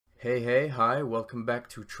Hi, welcome back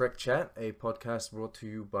to Trek Chat, a podcast brought to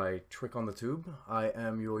you by Trek on the Tube. I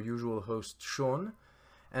am your usual host, Sean,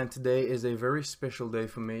 and today is a very special day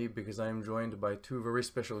for me because I am joined by two very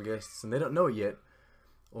special guests, and they don't know it yet,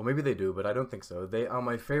 or maybe they do, but I don't think so. They are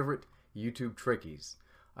my favorite YouTube Trekkies.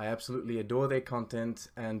 I absolutely adore their content,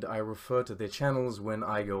 and I refer to their channels when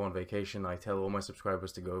I go on vacation. I tell all my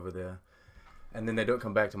subscribers to go over there, and then they don't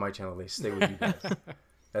come back to my channel, they stay with you guys.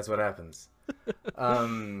 That's what happens.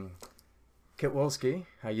 Kit Wolski,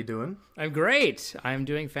 how you doing? I'm great. I'm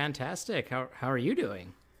doing fantastic. How are you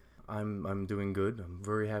doing? I'm doing good. I'm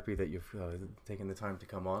very happy that you've taken the time to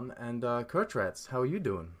come on. And Kurtrats, how are you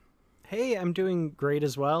doing? Hey, I'm doing great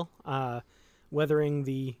as well. Weathering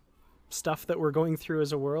the stuff that we're going through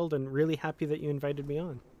as a world, and really happy that you invited me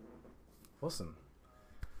on. Awesome.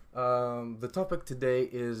 The topic today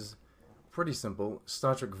is pretty simple: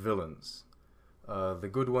 Star Trek villains. The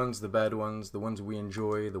good ones, the bad ones, the ones we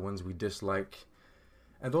enjoy, the ones we dislike.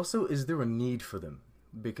 And also, is there a need for them?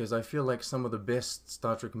 Because I feel like some of the best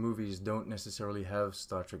Star Trek movies don't necessarily have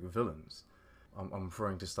Star Trek villains. I'm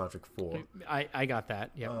referring to Star Trek 4. I got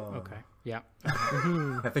that. Yeah. Okay. Yeah.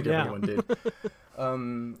 I think everyone did.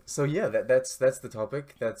 So yeah, that's the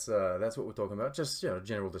topic. That's what we're talking about. Just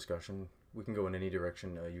general discussion. We can go in any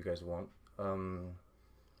direction you guys want. I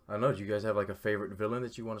don't know. Do you guys have like a favorite villain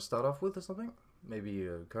that you want to start off with or something? Maybe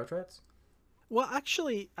Kurtrats? Well,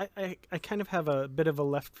 actually, I kind of have a bit of a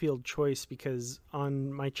left field choice because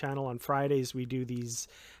on my channel on Fridays, we do these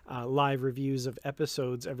live reviews of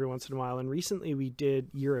episodes every once in a while. And recently we did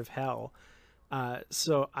Year of Hell.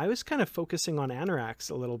 So I was kind of focusing on Anarax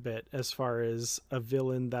a little bit as far as a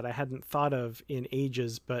villain that I hadn't thought of in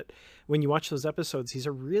ages. But when you watch those episodes, he's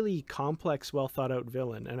a really complex, well thought out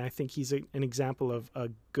villain. And I think he's an example of a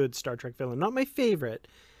good Star Trek villain. Not my favorite.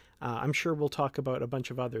 I'm sure we'll talk about a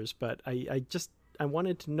bunch of others, but I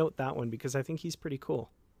wanted to note that one because I think he's pretty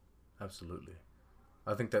cool. Absolutely.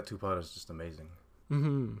 I think that two-part is just amazing.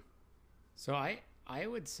 Mm-hmm. So I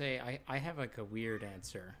would say I have like a weird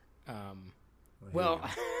answer.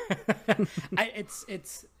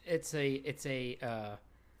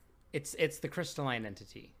 It's the crystalline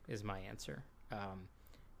entity is my answer.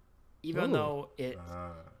 Even though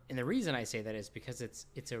and the reason I say that is because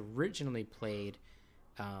it's originally played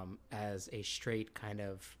as a straight kind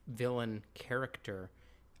of villain character,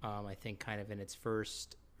 I think kind of in its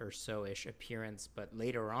first or so-ish appearance, but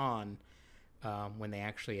later on, when they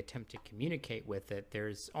actually attempt to communicate with it,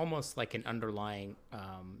 there's almost like an underlying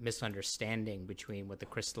misunderstanding between what the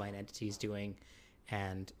crystalline entity is doing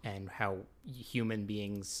and how human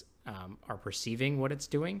beings are perceiving what it's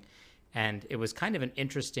doing. And it was kind of an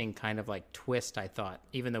interesting kind of like twist, I thought,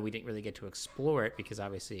 even though we didn't really get to explore it because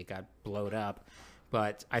obviously it got blowed up.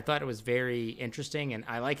 But I thought it was very interesting, and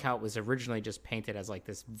I like how it was originally just painted as like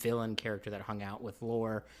this villain character that hung out with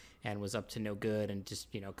Lore and was up to no good and just,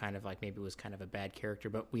 kind of like maybe was kind of a bad character.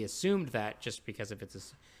 But we assumed that just because of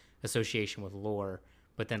its association with Lore.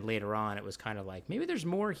 But then later on, it was kind of like, maybe there's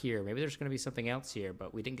more here. Maybe there's going to be something else here,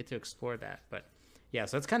 but we didn't get to explore that. But yeah,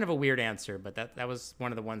 so it's kind of a weird answer, but that was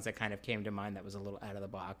one of the ones that kind of came to mind that was a little out of the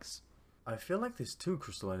box. I feel like there's two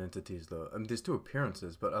crystalline entities, though. I mean, there's two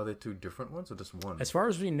appearances, but are they two different ones or just one? As far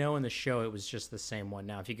as we know in the show, it was just the same one.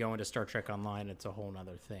 Now, if you go into Star Trek Online, it's a whole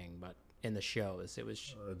other thing. But in the shows, it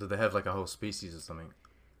was... do they have like a whole species or something?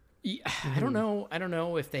 Yeah, I don't know. I don't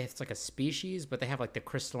know if it's like a species, but they have like the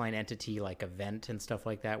crystalline entity like event and stuff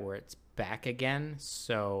like that where it's back again.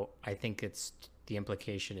 So I think it's the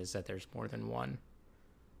implication is that there's more than one.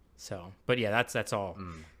 So, but yeah, that's all.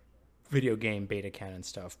 Video game beta canon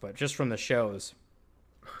stuff, but just from the shows,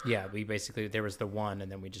 yeah, we basically there was the one,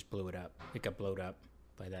 and then we just blew it up. It got blown up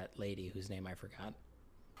by that lady whose name I forgot.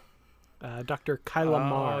 Dr. Kyla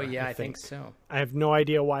Marr. Oh yeah, I think so. I have no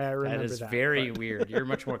idea why I remember that. That is very weird. You're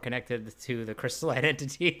much more connected to the crystalline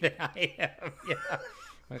entity than I am. Yeah.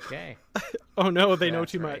 Okay. Oh no, they know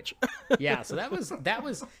too much. Yeah. So that was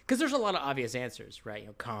because there's a lot of obvious answers, right?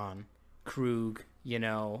 Khan, Krug.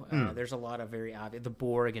 There's a lot of very obvious. The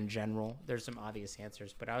Borg in general. There's some obvious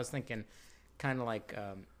answers, but I was thinking, kind of like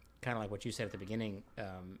what you said at the beginning,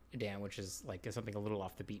 Dan, which is like something a little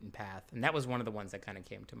off the beaten path, and that was one of the ones that kind of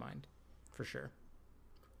came to mind, for sure.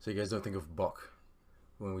 So you guys don't think of Bok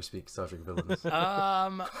when we speak Star Trek villains?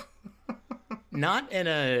 Not in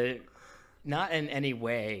any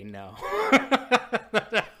way, no.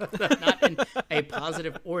 Not in a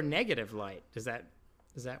positive or negative light. Does that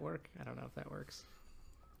work? I don't know if that works.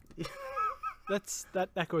 That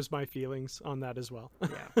echoes my feelings on that as well.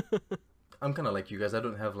 Yeah. I'm kind of like you guys. I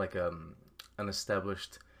don't have like an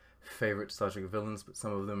established favorite Star Trek villains, but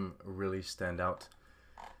some of them really stand out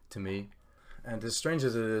to me. And as strange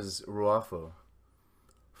as it is, Ruafo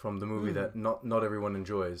from the movie that not everyone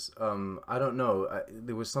enjoys. I don't know.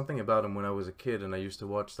 There was something about him when I was a kid, and I used to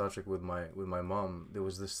watch Star Trek with my mom. There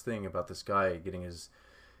was this thing about this guy getting his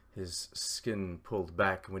skin pulled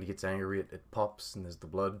back, and when he gets angry, it pops, and there's the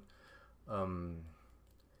blood. And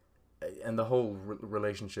the whole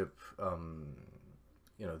relationship.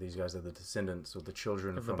 These guys are the descendants or the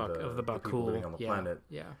children of from the people living on the planet.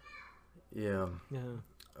 Yeah. Yeah.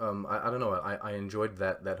 I don't know. I enjoyed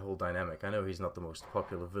that whole dynamic. I know he's not the most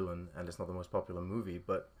popular villain, and it's not the most popular movie,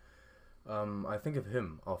 but I think of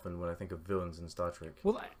him often when I think of villains in Star Trek.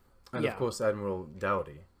 Well, of course, Admiral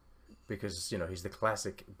Dowdy, because he's the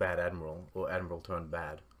classic bad admiral or admiral turned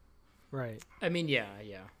bad. Right. I mean, yeah.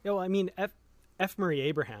 Well, I mean, F. Murray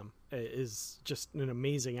Abraham is just an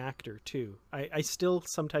amazing actor too. I still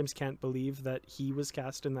sometimes can't believe that he was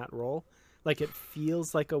cast in that role. Like, it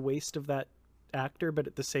feels like a waste of that actor, but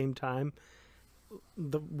at the same time,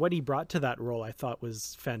 what he brought to that role I thought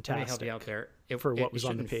was fantastic. Let me help you out there. For what was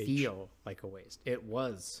on the page. It shouldn't feel like a waste. It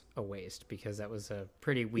was a waste because that was a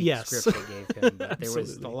pretty weak script they gave him. But there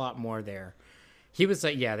was a lot more there. He was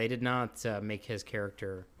like, they did not make his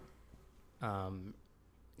character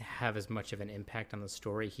have as much of an impact on the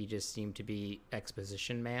story. He just seemed to be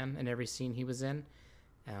exposition man in every scene he was in.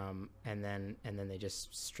 And then they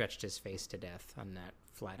just stretched his face to death on that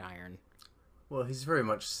flat iron. Well, he's very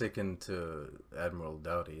much second to Admiral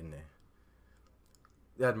Dowdy, isn't he?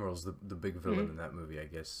 The Admiral's the big villain in that movie, I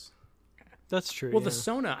guess. That's true. Well, the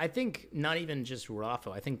Sona, I think, not even just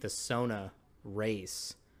Ruafo, I think the Sona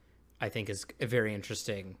race, I think, is very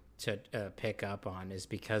interesting to pick up on, is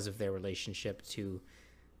because of their relationship to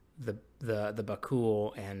the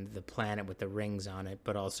Bakul and the planet with the rings on it,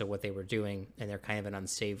 but also what they were doing, and they're kind of an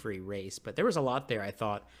unsavory race. But there was a lot there, I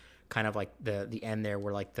thought, kind of like the end there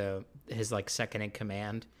where like his like second in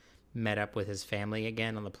command met up with his family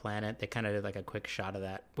again on the planet. They kind of did like a quick shot of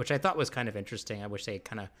that, which I thought was kind of interesting. I wish they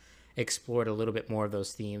kind of explored a little bit more of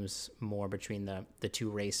those themes more between the two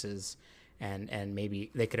races, and maybe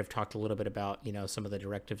they could have talked a little bit about some of the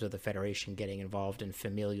directives of the Federation getting involved in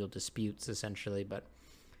familial disputes essentially,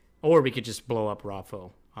 or we could just blow up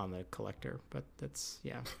Ruafo on the Collector, but that's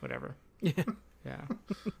whatever. Yeah,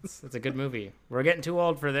 it's a good movie. We're getting too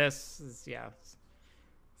old for this. It's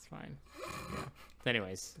fine. Yeah.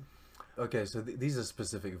 Anyways. Okay, so these are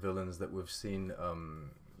specific villains that we've seen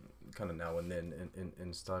kind of now and then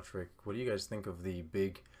in Star Trek. What do you guys think of the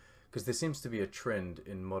big... Because there seems to be a trend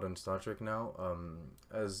in modern Star Trek now,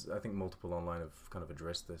 as I think multiple online have kind of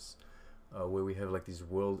addressed this, where we have like these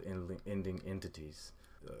world-ending entities.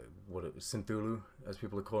 Synthulu, as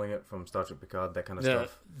people are calling it, from Star Trek Picard, that kind of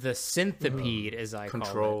stuff. The Synthipede, as I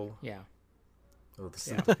Control. call it. Yeah. Oh, the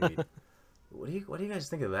Synthipede. What do you guys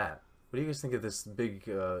think of that? What do you guys think of this big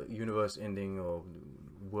universe-ending or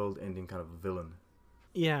world-ending kind of villain?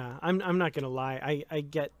 Yeah, I'm not gonna lie. I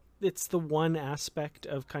get it's the one aspect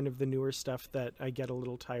of kind of the newer stuff that I get a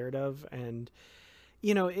little tired of, and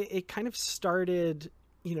it kind of started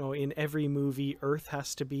in every movie. Earth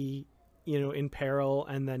has to be in peril,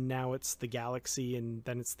 and then now it's the galaxy, and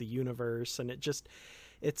then it's the universe, and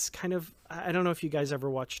it's kind of, I don't know if you guys ever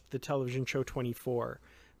watched the television show 24,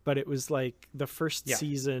 but it was like the first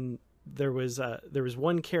season there was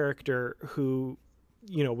one character who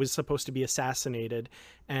was supposed to be assassinated,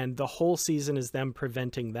 and the whole season is them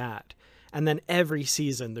preventing that, and then every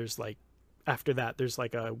season there's like, after that there's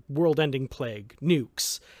like a world-ending plague,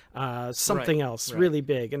 nukes, something else really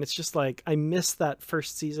big, and it's just like, I missed that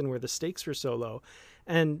first season where the stakes were so low.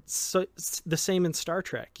 And so it's the same in Star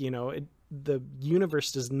Trek. The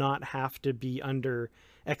universe does not have to be under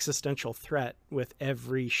existential threat with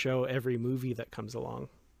every show, every movie that comes along.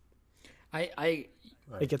 It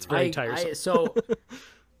gets very tiresome. So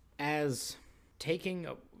as taking,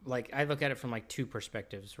 like, I look at it from like two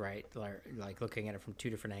perspectives, right? Like looking at it from two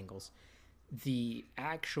different angles. The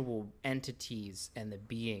actual entities and the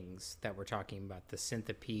beings that we're talking about, the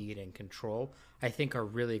Synthipede and Control, I think are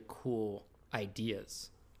really cool ideas.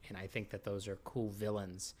 And I think that those are cool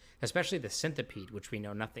villains, especially the Synthipede, which we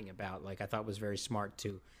know nothing about. Like, I thought was very smart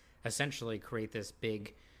to essentially create this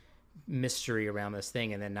big mystery around this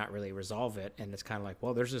thing and then not really resolve it. And it's kind of like,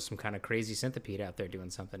 well, there's just some kind of crazy Synthipede out there doing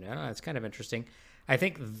something. I don't know, it's kind of interesting. I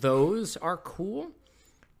think those are cool.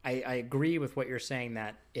 I agree with what you're saying,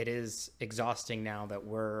 that it is exhausting now that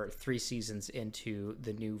we're 3 seasons into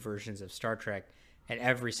the new versions of Star Trek, and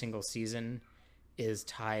every single season is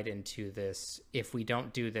tied into this. If we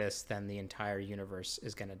don't do this, then the entire universe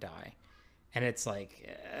is going to die. And it's like,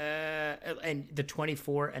 and the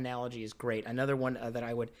 24 analogy is great. Another one that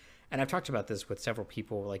I would and I've talked about this with several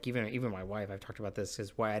people, like even my wife. I've talked about this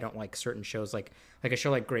is why I don't like certain shows, like a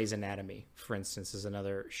show like Grey's Anatomy, for instance, is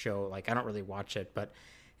another show. Like I don't really watch it, but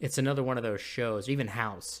it's another one of those shows. Even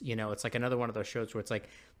House, it's like another one of those shows where it's like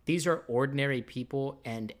these are ordinary people,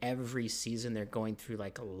 and every season they're going through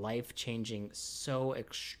like life-changing, so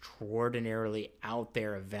extraordinarily out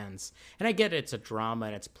there events. And I get it's a drama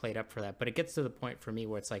and it's played up for that, but it gets to the point for me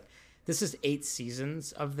where it's like, this is 8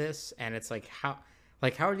 seasons of this, and it's like, how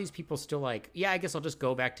are these people still like, yeah, I guess I'll just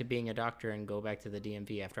go back to being a doctor and go back to the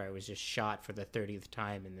DMV after I was just shot for the 30th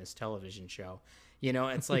time in this television show.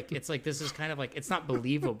 It's like this is kind of like, it's not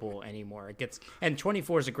believable anymore. And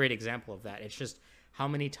 24 is a great example of that. It's just, how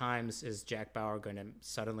many times is Jack Bauer going to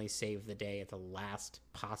suddenly save the day at the last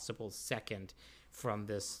possible second from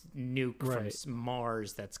this nuke from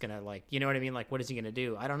Mars that's going to, like, you know what I mean? Like, what is he going to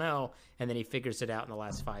do? I don't know. And then he figures it out in the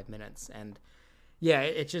last 5 minutes. And yeah,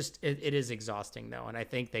 it is exhausting though. And I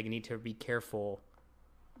think they need to be careful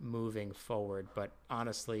moving forward. But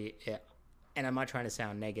honestly, and I'm not trying to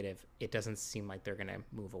sound negative, it doesn't seem like they're going to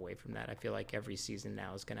move away from that. I feel like every season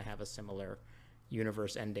now is going to have a similar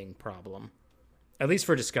universe ending problem. At least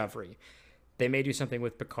for Discovery. They may do something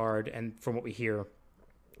with Picard, and from what we hear,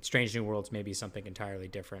 Strange New Worlds may be something entirely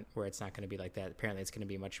different, where it's not going to be like that. Apparently, it's going to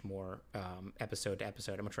be much more episode to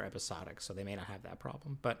episode, much more episodic, so they may not have that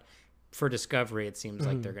problem. But for Discovery, it seems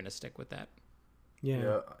like they're going to stick with that.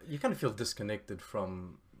 Yeah, you kind of feel disconnected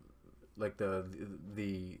from, like,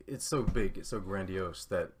 the it's so big, it's so grandiose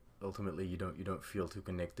that ultimately you don't feel too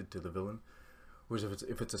connected to the villain. Whereas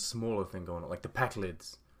if it's a smaller thing going on, like the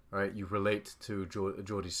Packlids. Right, you relate to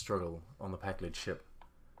Geordie's struggle on the Packard ship.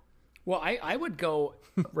 Well, I would go.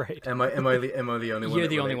 Right. Am I the only one? You're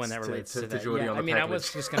the only one that relates to that. Geordie on the I mean, I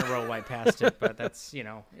was just gonna roll right past it, but that's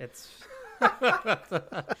it's.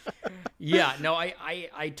 Yeah, no,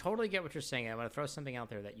 I totally get what you're saying. I'm gonna throw something out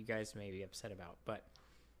there that you guys may be upset about, but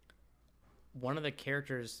one of the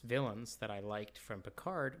characters' villains that I liked from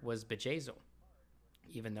Picard was Bjayzl,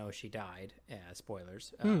 even though she died.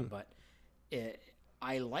 Spoilers, but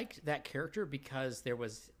I liked that character because there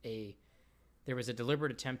was a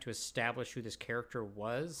deliberate attempt to establish who this character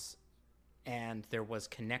was, and there was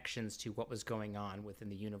connections to what was going on within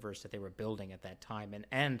the universe that they were building at that time,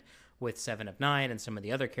 and with Seven of Nine and some of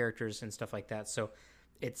the other characters and stuff like that. So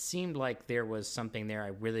it seemed like there was something there. I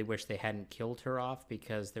really wish they hadn't killed her off,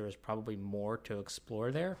 because there was probably more to explore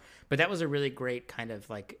there. But that was a really great kind of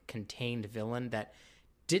like contained villain that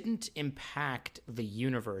didn't impact the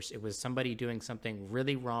universe. It was somebody doing something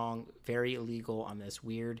really wrong, very illegal on this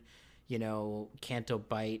weird, Canto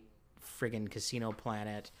Bight friggin' casino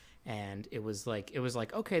planet. And it was like,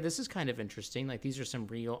 okay, this is kind of interesting. Like, these are some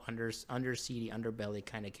real underseedy, underbelly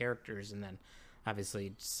kind of characters. And then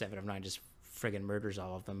obviously Seven of Nine just friggin' murders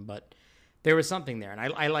all of them. But there was something there. And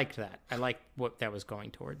I liked that. I liked what that was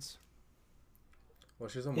going towards. Well,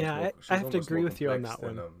 she's almost I have to agree with you on that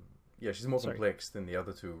one. Yeah, she's more complex than the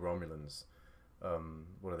other two Romulans.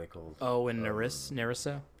 What are they called? Oh, and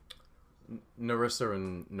Narissa? Narissa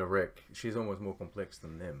and Narek. She's almost more complex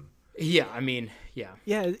than them. Yeah, I mean, yeah.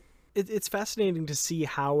 Yeah, it's fascinating to see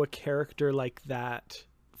how a character like that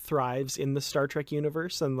thrives in the Star Trek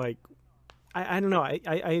universe. And, like, I don't know. I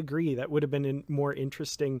agree. That would have been a more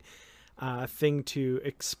interesting thing to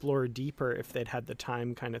explore deeper if they'd had the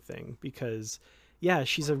time, kind of thing. Because, yeah,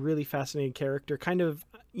 she's a really fascinating character. Kind of,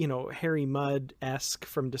 Harry Mudd-esque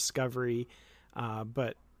from Discovery,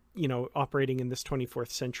 but, operating in this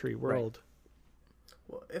 24th century world. Right.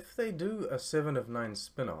 Well, if they do a Seven of Nine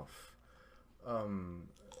spin-off,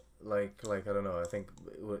 like I don't know, I think,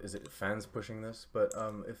 is it fans pushing this? But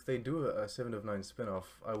if they do a Seven of Nine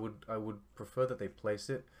spin-off, I would prefer that they place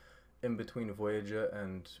it in between Voyager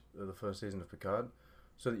and the first season of Picard,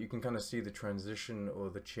 so that you can kind of see the transition or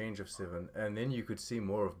the change of Seven, and then you could see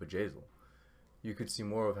more of Bjayzl. You could see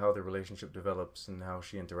more of how the relationship develops and how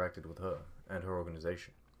she interacted with her and her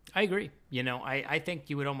organization. I agree. I think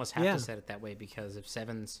you would almost have to set it that way, because if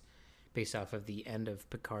Seven's based off of the end of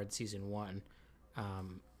Picard season 1,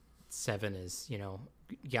 Seven is,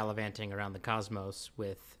 gallivanting around the cosmos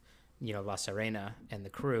with, La Serena and the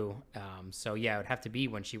crew. So yeah, it would have to be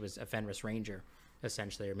when she was a Fenris Ranger,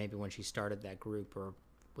 essentially, or maybe when she started that group or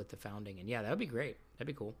with the founding. And yeah, that would be great. That'd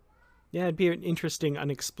be cool. Yeah, it'd be an interesting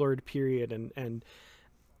unexplored period, and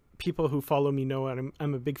people who follow me know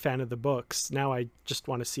I'm a big fan of the books. Now I just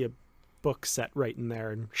want to see a book set right in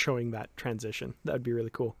there and showing that transition. That would be really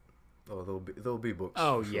cool. Oh, there'll be now.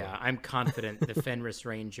 Oh yeah, I'm confident the Fenris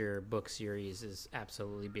Ranger book series is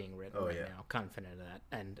absolutely being written now. Confident of that,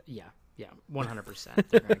 and yeah, 100%.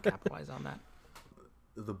 They're going to capitalize on that.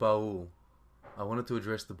 The Baul, I wanted to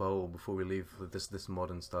address the Baul before we leave with this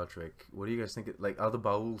modern Star Trek. What do you guys think? Like, are the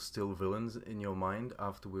Baul still villains in your mind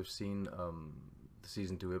after we've seen the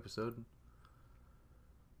season 2 episode?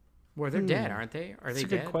 Well, they're dead, aren't they? Are they a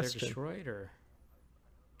good dead? question. They're destroyed, or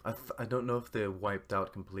I don't know if they're wiped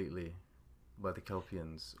out completely by the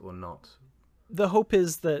Kelpians or not. The hope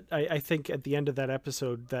is that I think at the end of that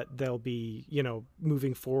episode that they'll be, you know,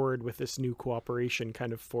 moving forward with this new cooperation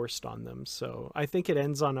kind of forced on them. So I think it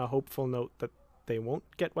ends on a hopeful note that they won't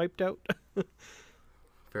get wiped out.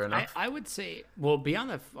 Fair enough. I would say, well,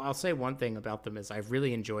 beyond that, I'll say one thing about them is I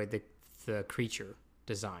really enjoyed the creature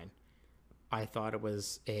design. I thought it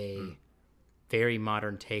was a very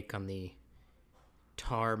modern take on the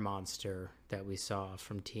tar monster that we saw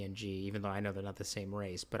from TNG, even though I know they're not the same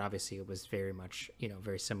race, but obviously it was very much, you know,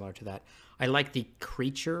 very similar to that. I like the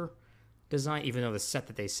creature design, even though the set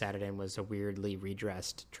that they sat it in was a weirdly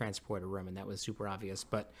redressed transporter room, and that was super obvious.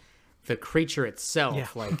 But the creature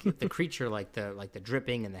itself, like the creature, like the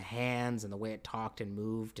dripping and the hands and the way it talked and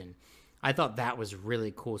moved, and I thought that was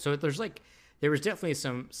really cool. So there was definitely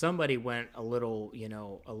somebody went a little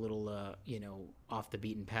off the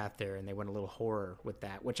beaten path there, and they went a little horror with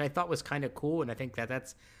that, which I thought was kind of cool. And I think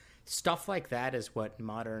that's stuff like that is what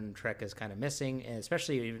modern Trek is kind of missing, and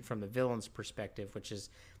especially even from the villain's perspective, which is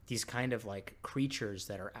these kind of like creatures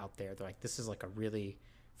that are out there. They're like, this is like a really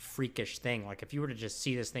freakish thing. Like if you were to just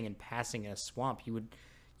see this thing in passing in a swamp, you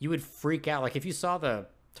would freak out. Like if you saw the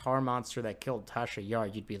tar monster that killed Tasha Yar,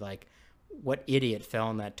 you'd be like, what idiot fell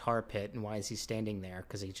in that tar pit, and why is he standing there?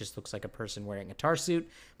 Because he just looks like a person wearing a tar suit.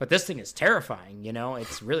 But this thing is terrifying, you know?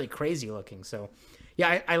 It's really crazy looking. So,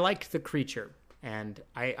 yeah, I liked the creature, and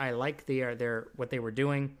I like their what they were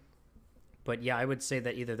doing. But, yeah, I would say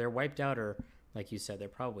that either they're wiped out or, like you said, they're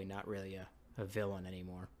probably not really a villain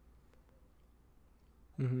anymore.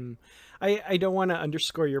 Mm-hmm. I don't want to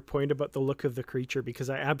underscore your point about the look of the creature, because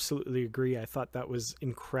I absolutely agree. I thought that was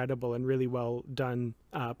incredible and really well done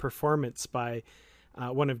performance by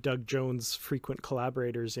one of Doug Jones' frequent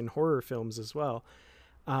collaborators in horror films as well.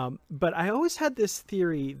 But I always had this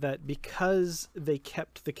theory that because they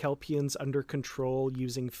kept the Kelpians under control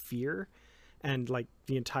using fear, and like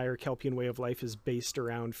the entire Kelpian way of life is based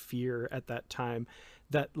around fear at that time,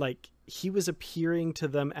 that like he was appearing to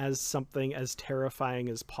them as something as terrifying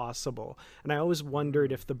as possible. And I always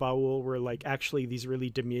wondered if the Baul were like actually these really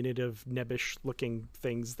diminutive, nebbish looking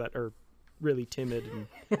things that are really timid and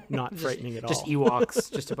not frightening at all. Just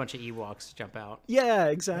Ewoks, just a bunch of Ewoks jump out. Yeah,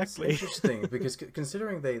 exactly. That's interesting, because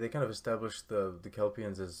considering they kind of established the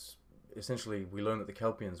Kelpians as, essentially, we learned that the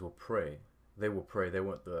Kelpians were prey. They were prey. They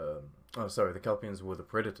weren't the... Oh, sorry, the Kelpians were the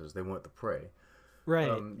predators. They weren't the prey.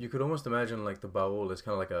 Right. You could almost imagine like the Baul is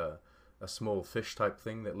kind of like a small fish type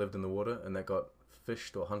thing that lived in the water and that got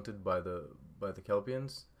fished or hunted by the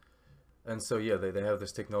Kelpians. And so, yeah, they have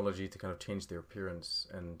this technology to kind of change their appearance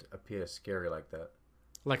and appear scary like that.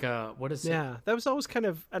 Like what is it? Yeah, that was always kind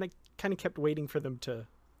of, and I kind of kept waiting for them to,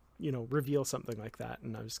 you know, reveal something like that.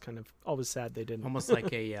 And I was kind of always sad they didn't. Almost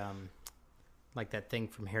like like that thing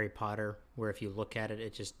from Harry Potter, where if you look at it,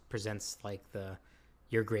 it just presents like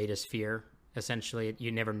your greatest fear. Essentially,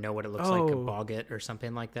 you never know what it looks like, a boggart or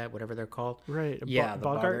something like that, whatever they're called. Right. Yeah, the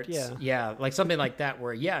boggart. boggarts. Yeah, like something like that,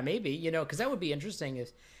 where maybe, you know, because that would be interesting.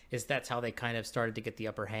 Is that's how they kind of started to get the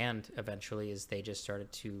upper hand eventually? Is they just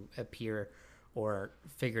started to appear or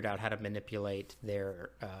figured out how to manipulate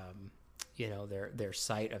their their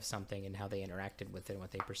sight of something and how they interacted with it and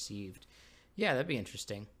what they perceived. Yeah, that'd be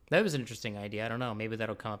interesting. That was an interesting idea. I don't know. Maybe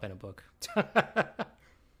that'll come up in a book.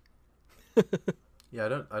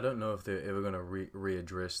 Yeah, I don't know if they're ever going to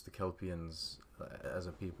readdress the Kelpians as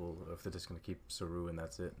a people, or if they're just going to keep Saru and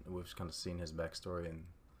that's it. We've just kind of seen his backstory and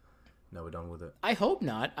now we're done with it. I hope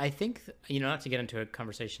not. I think, not to get into a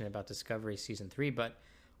conversation about Discovery Season 3, but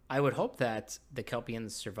I would hope that the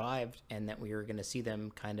Kelpians survived and that we were going to see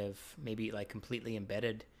them kind of maybe like completely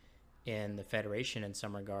embedded in the Federation in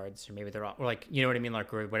some regards, or maybe they're all, or like, you know what I mean,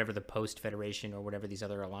 like, or whatever the post-Federation or whatever these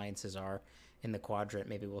other alliances are in the quadrant.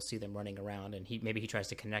 Maybe we'll see them running around, and maybe he tries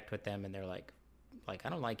to connect with them, and they're like I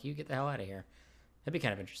don't like you, get the hell out of here. That'd be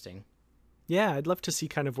kind of interesting. Yeah, I'd love to see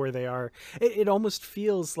kind of where they are. It almost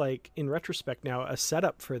feels like, in retrospect now, a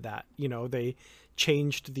setup for that. You know, they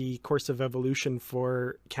changed the course of evolution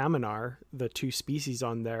for Kaminar, the two species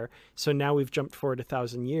on there. So now we've jumped forward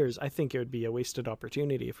 1,000 years. I think it would be a wasted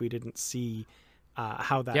opportunity if we didn't see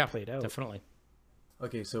how that played out. Definitely.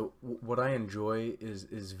 Okay, so what I enjoy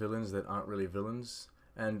is villains that aren't really villains.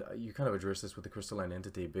 And you kind of address this with the crystalline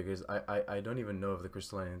entity, because I don't even know if the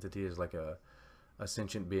crystalline entity is like a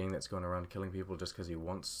sentient being that's going around killing people just because he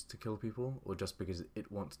wants to kill people, or just because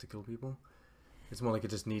it wants to kill people. It's more like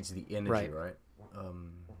it just needs the energy, right?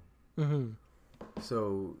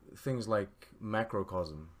 So things like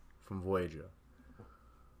Macrocosm from Voyager,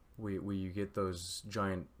 where you get those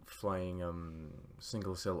giant flying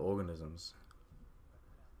single cell organisms.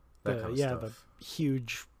 That kind of stuff. The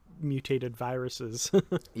huge mutated viruses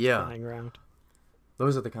flying around.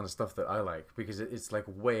 Those are the kind of stuff that I like, because it's like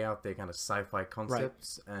way out there kind of sci-fi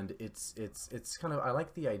concepts, and it's kind of, I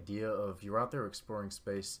like the idea of you're out there exploring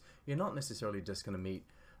space. You're not necessarily just going to meet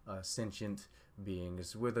sentient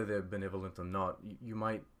beings, whether they're benevolent or not. You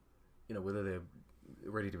might, whether they're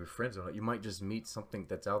ready to be friends or not, you might just meet something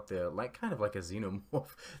that's out there, like kind of like a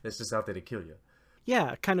xenomorph that's just out there to kill you.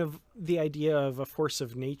 Yeah, kind of the idea of a force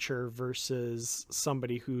of nature versus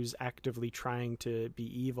somebody who's actively trying to be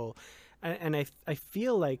evil. And I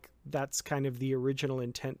feel like that's kind of the original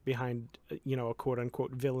intent behind, a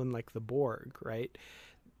quote-unquote villain like the Borg, right?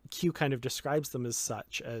 Q kind of describes them as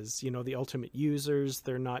such, as, the ultimate users.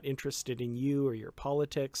 They're not interested in you or your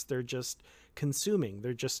politics. They're just consuming.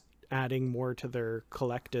 They're just adding more to their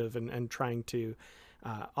collective and trying to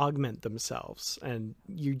augment themselves, and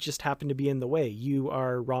you just happen to be in the way. You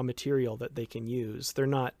are raw material that they can use. They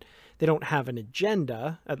don't have an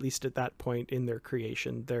agenda, at least at that point in their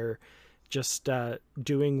creation. They're just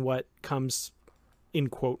doing what comes, in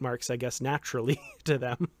quote marks, I guess, naturally to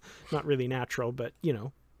them. Not really natural, but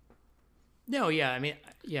No, yeah, I mean,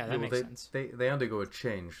 yeah, that makes sense. They undergo a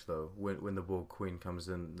change though when the Borg Queen comes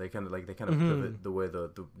in. They kind of pivot the way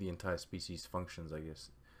the entire species functions, I guess.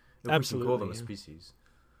 If Absolutely, we can call them a species.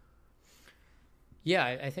 Yeah,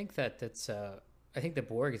 I think that's. I think the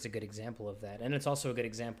Borg is a good example of that, and it's also a good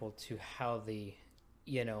example to how the,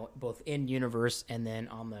 both in universe and then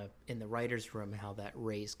in the writers' room, how that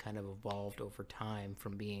race kind of evolved over time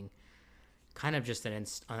from being kind of just an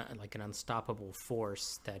unstoppable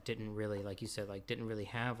force that didn't really, like you said, didn't really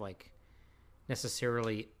have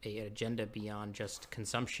necessarily an agenda beyond just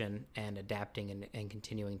consumption and adapting and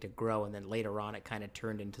continuing to grow. And then later on, it kind of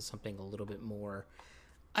turned into something a little bit more,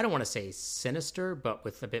 I don't want to say sinister, but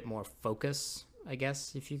with a bit more focus, I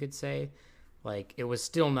guess, if you could say. It was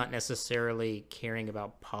still not necessarily caring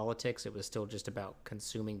about politics. It was still just about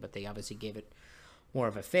consuming, but they obviously gave it more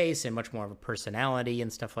of a face and much more of a personality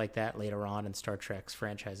and stuff like that later on in Star Trek's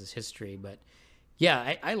franchise's history. But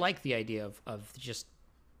yeah, I like the idea of just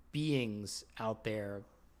beings out there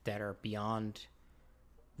that are beyond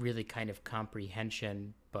really kind of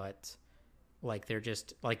comprehension, but they're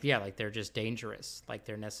just they're just dangerous.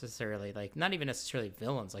 They're necessarily not even necessarily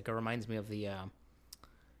villains. It reminds me of the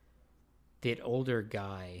older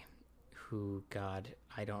guy who, God,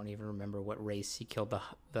 I don't even remember what race he killed.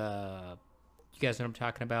 The you guys know what I'm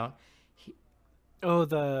talking about?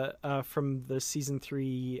 From the season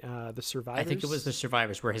 3, the Survivors? I think it was the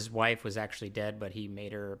Survivors, where his wife was actually dead, but he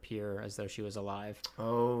made her appear as though she was alive.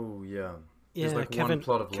 Oh, yeah. Yeah, There's one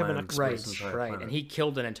plot of land. Right. And he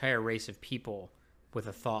killed an entire race of people with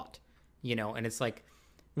a thought, and it's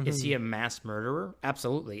is he a mass murderer?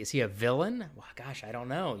 Absolutely. Is he a villain? Well, gosh, I don't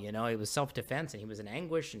know. It was self-defense, and he was in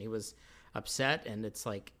anguish, and he was upset, and it's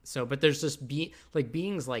so, but there's just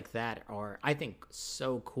beings like that are, I think,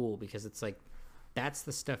 so cool, because it's that's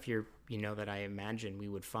the stuff that I imagine we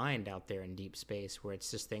would find out there in deep space, where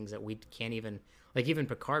it's just things that we can't even, even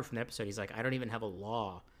Picard from the episode, he's I don't even have a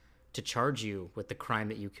law to charge you with the crime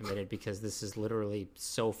that you committed, because this is literally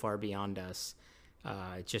so far beyond us.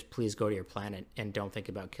 Just please go to your planet and don't think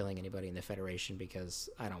about killing anybody in the Federation, because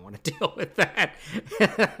I don't want to deal with that.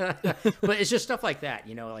 But it's just stuff like that,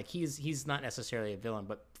 he's not necessarily a villain,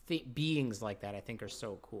 but beings like that I think are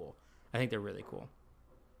so cool. I think they're really cool.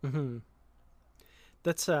 Mm-hmm.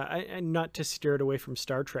 That's not to steer it away from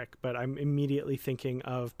Star Trek, but I'm immediately thinking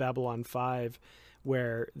of Babylon 5,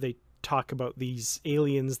 where they talk about these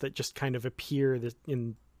aliens that just kind of appear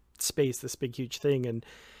in space, this big huge thing, and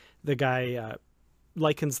the guy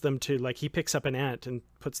likens them to, he picks up an ant and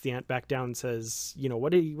puts the ant back down and says,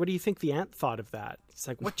 what do you think the ant thought of that? It's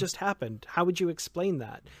what just happened? How would you explain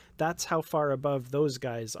that? That's how far above those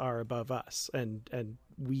guys are above us, and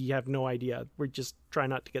we have no idea. We're just trying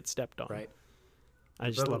not to get stepped on. Right. I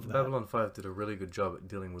just love that. Babylon 5 did a really good job at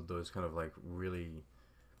dealing with those kind of really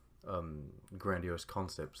grandiose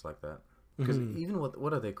concepts like that. Because even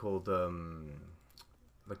what are they called? The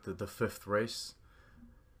fifth race,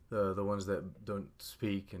 the ones that don't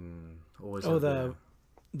speak and always. Oh, the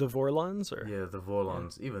Vorlons, or the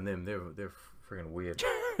Vorlons. Yeah. Even them, they're freaking weird.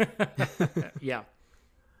 Yeah.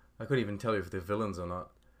 I couldn't even tell you if they're villains or not.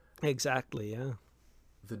 Exactly. Yeah.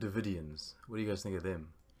 The Davidians. What do you guys think of them?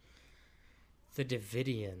 The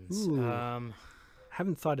Davidians.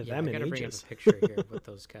 Haven't thought of them in ages. I gotta bring up a picture here of what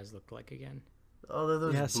those guys look like again. Oh,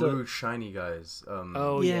 they're those blue shiny guys.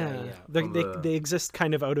 Oh yeah. They exist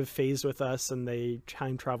kind of out of phase with us, and they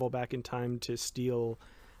time travel back in time to steal,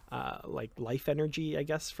 like life energy, I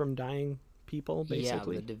guess, from dying people.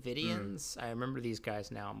 Basically, yeah. The Davidians. I remember these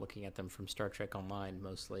guys now. I'm looking at them from Star Trek Online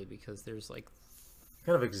mostly because there's like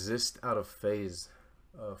kind of exist out of phase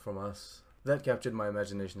from us. That captured my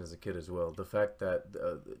imagination as a kid as well. The fact that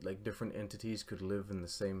like different entities could live in the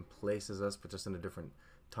same place as us, but just in a different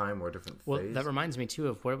time or a different phase. Well, that reminds me too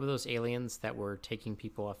of what were those aliens that were taking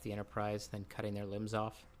people off the Enterprise, then cutting their limbs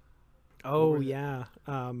off? Oh yeah,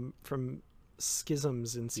 from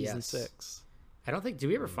Schisms in season 6. I don't think. Did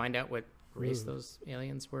we ever find out what race those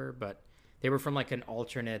aliens were? But they were from like an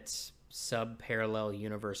alternate sub-parallel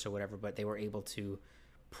universe or whatever. But they were able to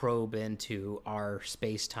probe into our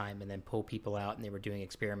space-time and then pull people out, and they were doing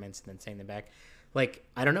experiments and then sending them back. Like,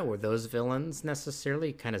 I don't know, were those villains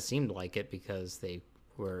necessarily? Kind of seemed like it because they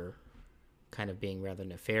were kind of being rather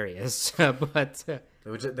nefarious, but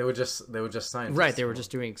they were just scientists, right? They were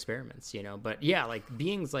just doing experiments, But yeah, like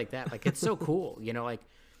beings like that, like it's so cool, like,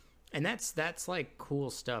 and that's like cool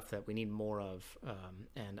stuff that we need more of.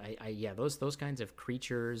 And I those kinds of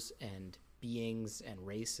creatures and beings and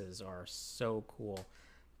races are so cool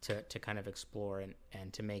to kind of explore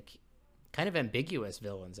and to make kind of ambiguous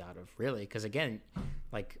villains out of, really, because again,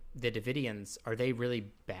 like the Davidians, are they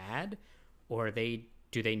really bad, or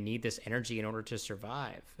do they need this energy in order to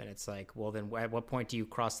survive? And it's like, well, then at what point do you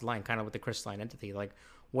cross the line? Kind of with the crystalline entity, like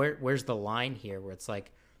where's the line here where it's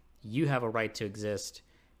like, you have a right to exist,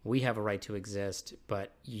 we have a right to exist,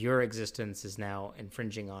 but your existence is now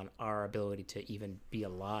infringing on our ability to even be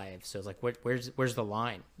alive. So it's like, where's the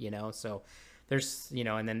line? So there's,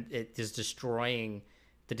 and then it is destroying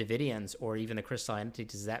the Davidians or even the crystalline entity.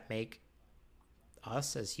 Does that make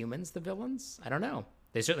us as humans the villains? I don't know.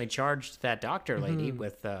 They certainly charged that doctor lady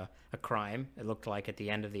with a crime. It looked like at the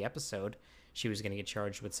end of the episode, she was going to get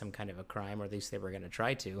charged with some kind of a crime, or at least they were going to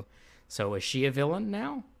try to. So is she a villain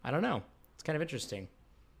now? I don't know. It's kind of interesting.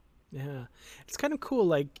 Yeah. It's kind of cool.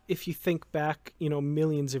 Like, if you think back,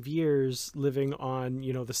 millions of years living on,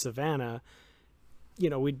 the savannah,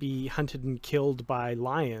 we'd be hunted and killed by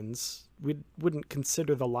lions. We wouldn't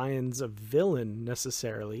consider the lions a villain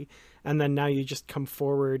necessarily. And then now you just come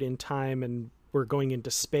forward in time and we're going into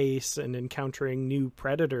space and encountering new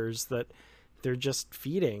predators that they're just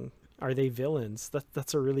feeding. Are they villains?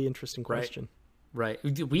 That's a really interesting question. Right.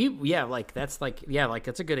 That's a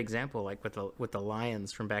good example. Like with the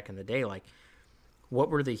lions from back in the day, like what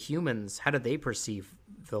were the humans? How did they perceive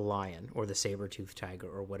the lion or the saber-toothed tiger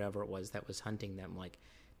or whatever it was that was hunting them? Like,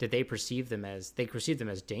 did they perceive them as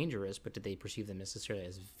dangerous, but did they perceive them necessarily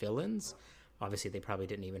as villains? Obviously, they probably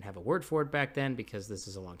didn't even have a word for it back then because this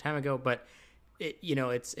is a long time ago, but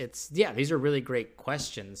these are really great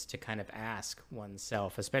questions to kind of ask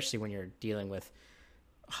oneself, especially when you're dealing with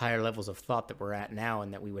higher levels of thought that we're at now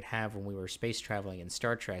and that we would have when we were space traveling in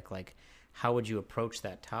Star Trek. Like, how would you approach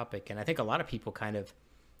that topic? And I think a lot of people kind of,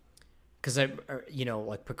 because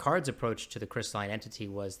like Picard's approach to the crystalline entity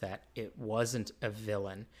was that it wasn't a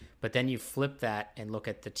villain, but then you flip that and look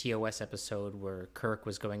at the TOS episode where Kirk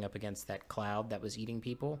was going up against that cloud that was eating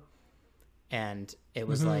people. And it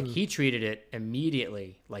was like he treated it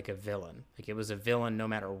immediately like a villain. Like it was a villain no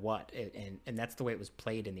matter what. And that's the way it was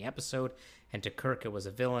played in the episode. And to Kirk, it was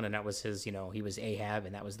a villain. And that was his, he was Ahab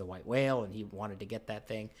and that was the white whale. And he wanted to get that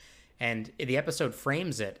thing. And the episode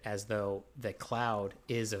frames it as though the cloud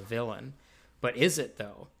is a villain. But is it,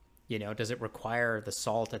 though? Does it require the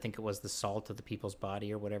salt? I think it was the salt of the people's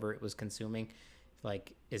body or whatever it was consuming.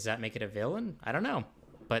 Like, does that make it a villain? I don't know.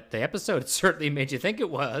 But the episode certainly made you think it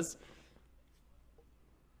was.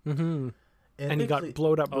 Mm-hmm. And he got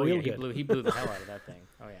blowed up real good. He blew the hell out of that thing.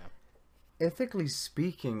 Oh yeah. Ethically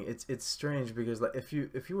speaking, it's strange because like if you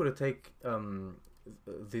were to take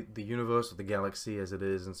the universe or the galaxy as it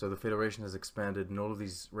is, and so the Federation has expanded, and all of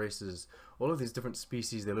these races, all of these different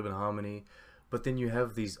species, they live in harmony, but then you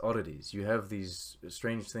have these oddities, you have these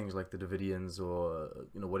strange things like the Davidians or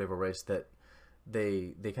whatever race that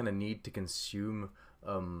they kind of need to consume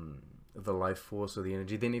the life force or the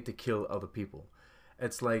energy. They need to kill other people.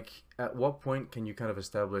 It's like, at what point can you kind of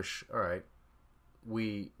establish, all right,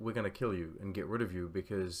 we're going to kill you and get rid of you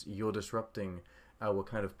because you're disrupting our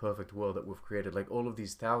kind of perfect world that we've created. Like, all of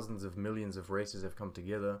these thousands of millions of races have come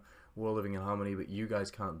together, we're all living in harmony, but you guys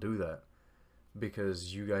can't do that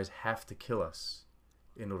because you guys have to kill us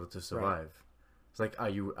in order to survive. Right. It's like, are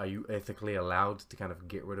you ethically allowed to kind of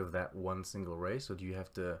get rid of that one single race, or do you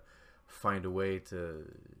have to find a way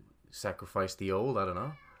to sacrifice the old? I don't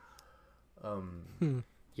know.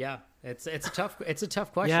 Yeah, it's a tough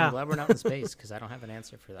question. Yeah. I'm glad we're not in space because I don't have an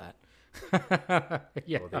answer for that.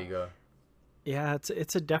 Yeah. Well, there you go. Yeah,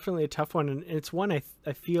 it's definitely a tough one, and it's one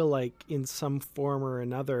I feel like in some form or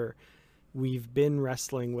another we've been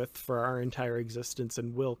wrestling with for our entire existence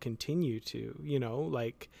and will continue to. You know,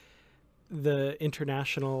 like the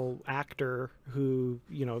international actor who,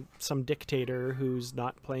 you know, some dictator who's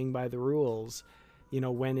not playing by the rules. You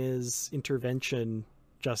know, when is intervention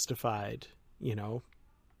justified? You know,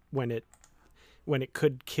 when it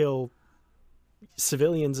could kill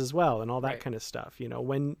civilians as well, and all that Right. kind of stuff. You know,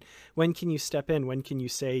 when can you step in? When can you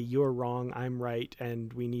say you're wrong, I'm right,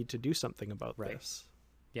 and we need to do something about Right. this?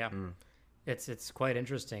 Yeah. It's quite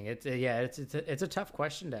interesting. It's a tough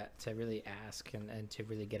question to really ask and to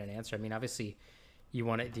really get an answer. I mean, obviously, you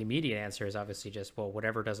want it. The immediate answer is obviously just, well,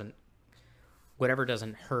 whatever doesn't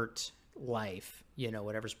hurt life. You know,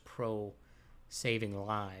 whatever's pro saving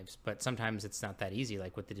lives. But sometimes it's not that easy.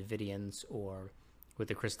 Like with the Davidians or with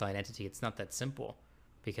the crystalline entity, it's not that simple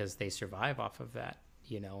because they survive off of that.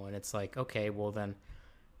 You know, and it's like, okay, well then,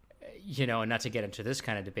 you know, and not to get into this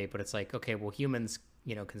kind of debate, but it's like, okay, well, humans,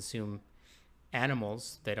 you know, consume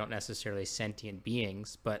animals. They don't necessarily sentient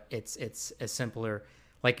beings, but it's a simpler,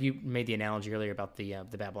 like you made the analogy earlier about the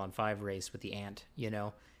Babylon 5 race with the ant, you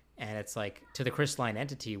know, and it's like to the crystalline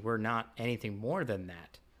entity, we're not anything more than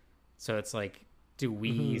that. So it's like, do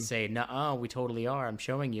we say, no, we totally are, I'm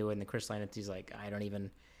showing you, and the crystalline entity's like, I don't even,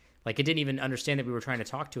 like, it didn't even understand that we were trying to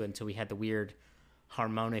talk to it until we had the weird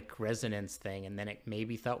harmonic resonance thing, and then it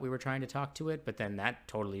maybe thought we were trying to talk to it, but then that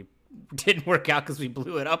totally didn't work out because we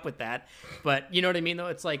blew it up with that. But you know what I mean, though?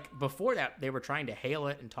 It's like before that they were trying to hail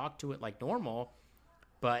it and talk to it like normal,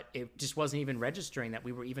 but it just wasn't even registering that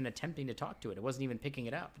we were even attempting to talk to it. It wasn't even picking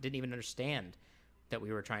it up. It didn't even understand that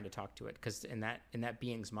we were trying to talk to it, because in that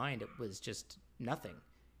being's mind, it was just nothing.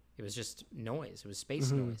 It was just noise. It was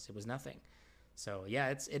space noise. It was nothing. So yeah,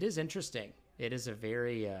 it is interesting. It is a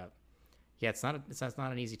very it's not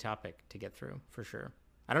an easy topic to get through, for sure.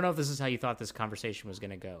 I don't know if this is how you thought this conversation was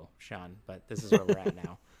going to go, Sean, but this is where we're at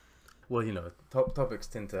now. Well, you know, topics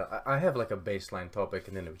tend to... I have like a baseline topic,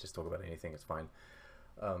 and then we just talk about anything. It's fine.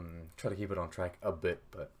 Try to keep it on track a bit,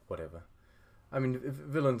 but whatever. I mean,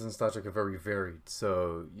 villains in Star Trek are very varied,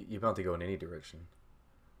 so you're bound to go in any direction.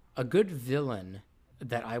 A good villain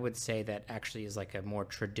that I would say that actually is like a more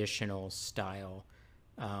traditional style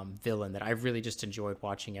villain that I've really just enjoyed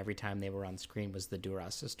watching every time they were on screen was the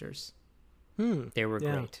Duras sisters. They were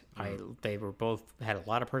great. They were both had a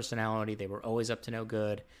lot of personality. They were always up to no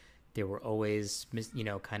good. They were always, you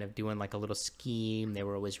know, kind of doing like a little scheme. They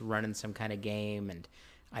were always running some kind of game. And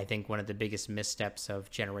I think one of the biggest missteps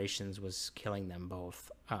of Generations was killing them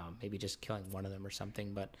both. Maybe just killing one of them or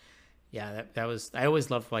something. But yeah, that was, I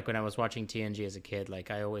always loved, like when I was watching TNG as a kid,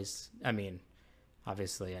 like obviously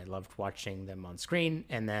I loved watching them on screen,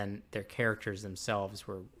 and then their characters themselves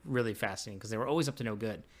were really fascinating because they were always up to no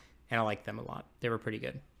good. And I liked them a lot. They were pretty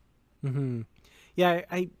good. Yeah,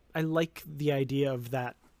 I like the idea of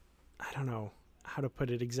that. I don't know how to put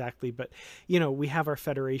it exactly, but, you know, we have our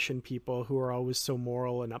Federation people who are always so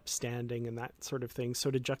moral and upstanding and that sort of thing.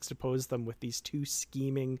 So to juxtapose them with these two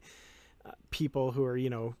scheming people who are, you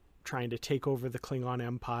know, trying to take over the Klingon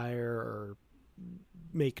Empire or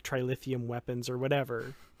make trilithium weapons or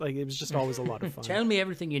whatever, like, it was just always a lot of fun. Tell me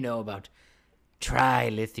everything you know about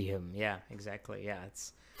trilithium. Yeah, exactly. Yeah,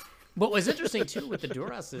 it's... What was interesting too with the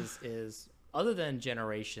Duras is other than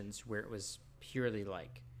Generations, where it was purely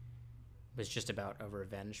like, it was just about a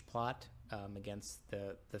revenge plot against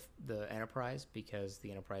the Enterprise, because the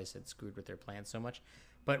Enterprise had screwed with their plans so much.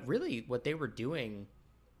 But really, what they were doing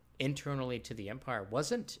internally to the Empire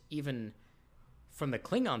wasn't even, from the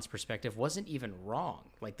Klingons' perspective, wasn't even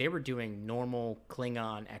wrong. Like, they were doing normal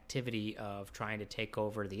Klingon activity of trying to take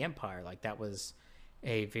over the Empire. Like, that was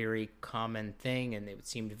a very common thing, and it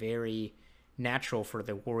seemed very natural for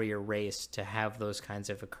the warrior race to have those kinds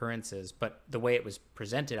of occurrences. But the way it was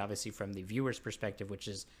presented, obviously from the viewer's perspective, which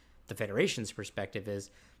is the Federation's perspective, is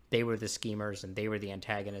they were the schemers and they were the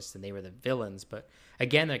antagonists and they were the villains. But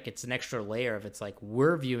again, like, it's an extra layer of, it's like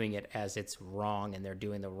we're viewing it as it's wrong and they're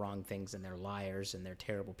doing the wrong things and they're liars and they're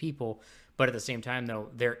terrible people. But at the same time, though,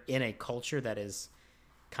 they're in a culture that is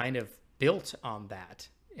kind of built on that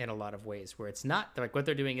in a lot of ways, where it's not like what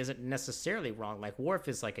they're doing isn't necessarily wrong. Like, Worf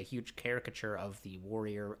is like a huge caricature of the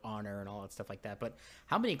warrior honor and all that stuff like that. But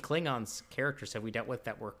how many Klingons characters have we dealt with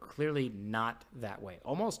that were clearly not that way?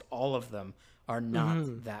 Almost all of them are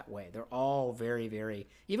not that way. They're all very, very,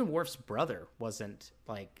 even Worf's brother wasn't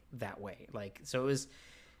like that way. Like, so it was...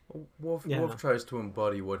 Worf tries to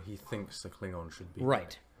embody what he thinks a Klingon should be.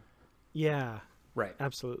 Right. Yeah. Right.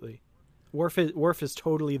 Absolutely. Worf is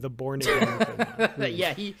totally the born again Klingon.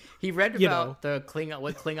 Yeah, he read about the Klingon,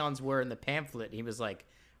 what Klingons were in the pamphlet. He was like,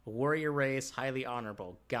 warrior race, highly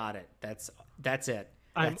honorable. Got it. That's it.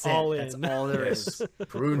 That's all in. That's all there is.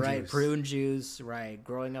 Prune right, juice. prune juice. Right,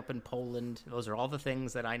 growing up in Poland. Those are all the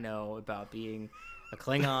things that I know about being a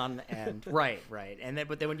Klingon. And right. And then,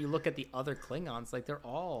 but then when you look at the other Klingons, like they're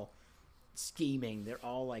all scheming. They're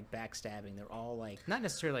all like backstabbing. They're all like not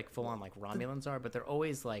necessarily like full on like Romulans are, but they're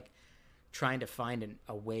always like trying to find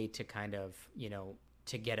a way to kind of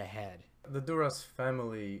to get ahead. The Duras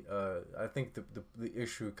family, I think the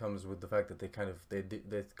issue comes with the fact that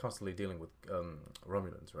they're constantly dealing with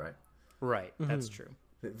Romulans, right? Right, that's true.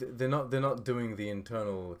 They're not doing the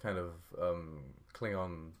internal kind of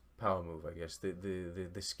Klingon power move, I guess.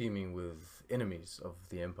 They're scheming with enemies of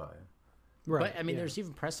the Empire. Right. But I mean, there's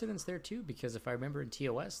even precedence there too, because if I remember in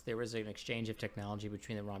TOS, there was an exchange of technology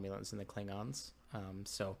between the Romulans and the Klingons.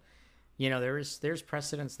 So, there's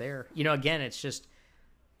precedence there. Again, it's just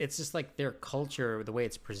like their culture, the way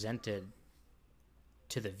it's presented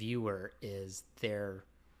to the viewer is their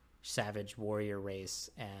savage warrior race,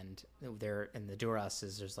 and the Duras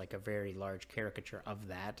there's like a very large caricature of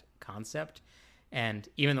that concept. And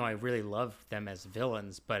even though I really love them as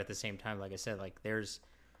villains, but at the same time, like I said, like there's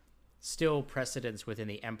still precedence within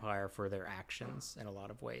the Empire for their actions in a lot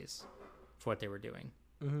of ways for what they were doing.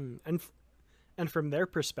 Mm-hmm. And from their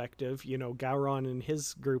perspective, Gowron and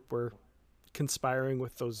his group were conspiring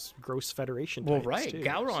with those gross Federation types. Well, right. Too,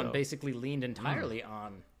 Gowron basically leaned entirely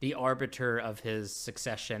on the arbiter of his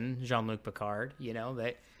succession, Jean-Luc Picard.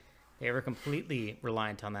 They were completely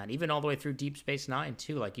reliant on that, even all the way through Deep Space Nine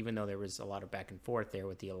too. Like, even though there was a lot of back and forth there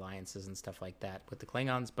with the alliances and stuff like that with the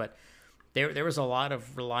Klingons, but there was a lot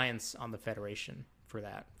of reliance on the Federation for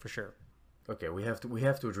that, for sure. Okay, we have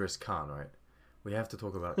to address Khan, right? We have to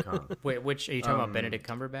talk about Khan. Wait, which are you talking about? Benedict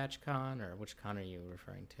Cumberbatch Khan, or which Khan are you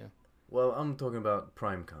referring to? Well, I'm talking about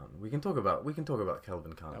Prime Khan. We can talk about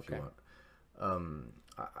Kelvin Khan if you want.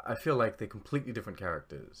 I feel like they're completely different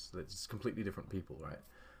characters. They're just completely different people, right?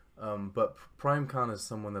 But Prime Khan is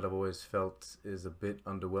someone that I've always felt is a bit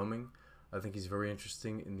underwhelming. I think he's very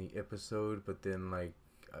interesting in the episode, but then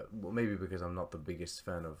maybe because I'm not the biggest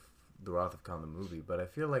fan of The Wrath of Khan the movie, but I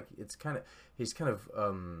feel like he's kind of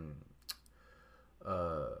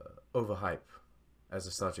overhype as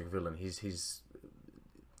a Star Trek villain. He's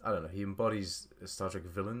I don't know, he embodies Star Trek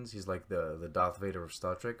villains. He's like the Darth Vader of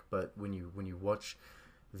Star Trek, but when you watch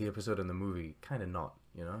the episode and the movie, kind of not,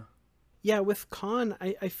 Yeah, with Khan,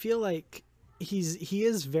 I feel like he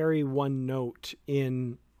is very one note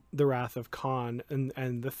in The Wrath of Khan,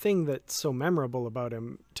 and the thing that's so memorable about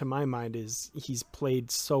him, to my mind, is he's played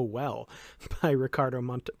so well by Ricardo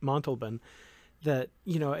Montalban that,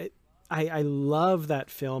 I love that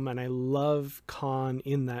film and I love Khan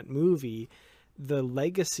in that movie. The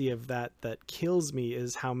legacy of that kills me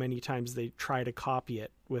is how many times they try to copy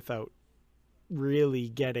it without really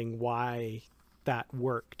getting why that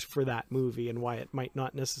worked for that movie and why it might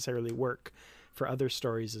not necessarily work for other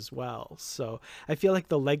stories as well. So I feel like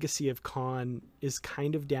the legacy of Khan is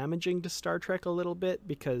kind of damaging to Star Trek a little bit,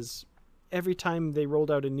 because every time they rolled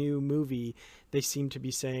out a new movie, they seem to be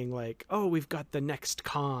saying like, oh, we've got the next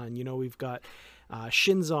Khan, we've got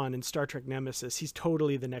Shinzon in Star Trek Nemesis. He's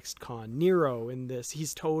totally the next Khan. Nero in this,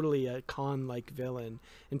 he's totally a Khan-like villain,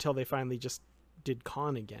 until they finally just did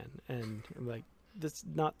Khan again. And I'm like, that's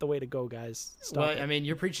not the way to go, guys. Stop it. I mean,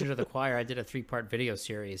 you're preaching to the choir. I did a 3-part video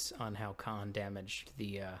series on how Khan damaged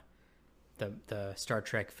the Star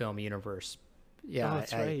Trek film universe. Yeah,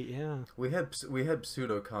 that's right. Yeah, we had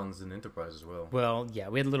pseudo Khans in Enterprise as well. Well, yeah,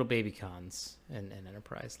 we had little baby Khans in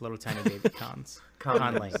Enterprise, little tiny baby Khans,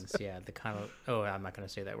 Khan lanes. Yeah, the Khan. Oh, I'm not going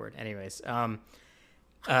to say that word. Anyways,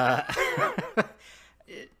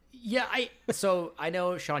 yeah, so I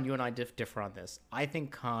know, Sean, you and I differ on this. I think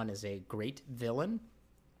Khan is a great villain.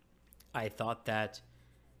 I thought that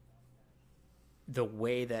the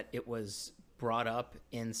way that it was brought up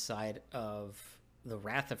inside of The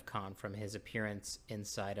Wrath of Khan, from his appearance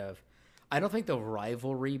inside of... I don't think the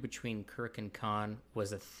rivalry between Kirk and Khan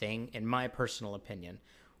was a thing, in my personal opinion,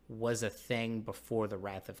 was a thing before The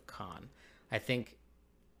Wrath of Khan. I think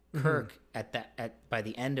Kirk, by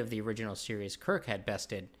the end of the original series, Kirk had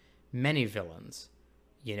bested many villains.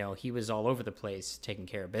 He was all over the place taking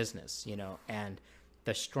care of business, and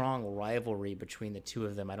the strong rivalry between the two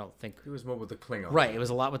of them, I don't think... It was more with the Klingons. Right, it was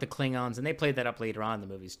a lot with the Klingons, and they played that up later on in the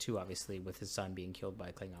movies too, obviously, with his son being killed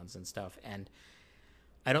by Klingons and stuff. And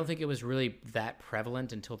I don't think it was really that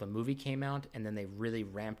prevalent until the movie came out, and then they really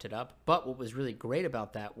ramped it up. But what was really great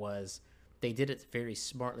about that was they did it very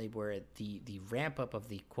smartly, where the ramp up of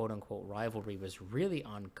the quote unquote rivalry was really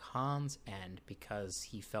on Khan's end, because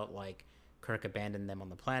he felt like Kirk abandoned them on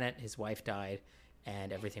the planet. His wife died,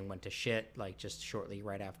 and everything went to shit, like just shortly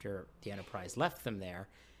right after the Enterprise left them there.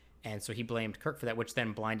 And so he blamed Kirk for that, which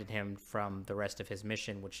then blinded him from the rest of his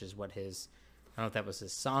mission, which is what his, I don't know if that was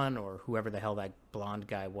his son or whoever the hell that blonde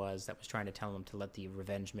guy was that was trying to tell him to let the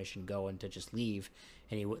revenge mission go and to just leave,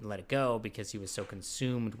 and he wouldn't let it go because he was so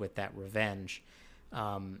consumed with that revenge.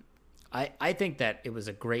 I think that it was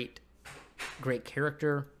a great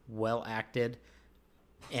character, well acted,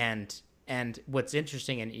 and what's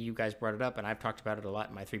interesting, and you guys brought it up, and I've talked about it a lot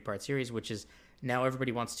in my 3-part series, which is now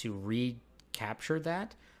everybody wants to recapture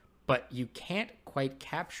that, but you can't quite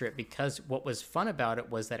capture it, because what was fun about it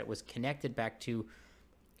was that it was connected back to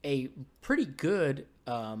a pretty good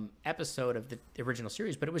episode of the original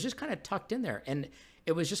series, but it was just kind of tucked in there. And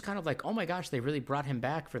it was just kind of like, oh my gosh, they really brought him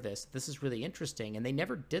back for this. This is really interesting. And they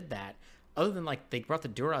never did that, other than like they brought the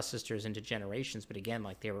Duras sisters into Generations, but again,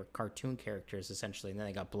 like they were cartoon characters essentially, and then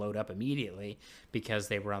they got blowed up immediately because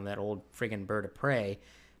they were on that old friggin' Bird of Prey.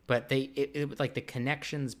 But it was like the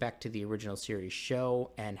connections back to the original series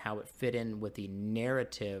show and how it fit in with the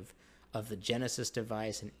narrative of the Genesis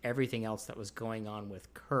device and everything else that was going on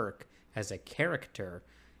with Kirk as a character.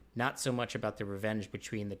 Not so much about the revenge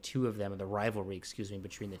between the two of them, or the rivalry,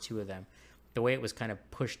 between the two of them. The way it was kind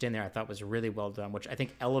of pushed in there, I thought was really well done, which I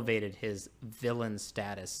think elevated his villain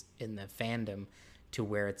status in the fandom to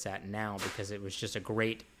where it's at now, because it was just a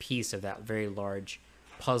great piece of that very large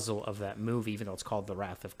puzzle of that movie, even though it's called The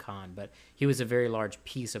Wrath of Khan. But he was a very large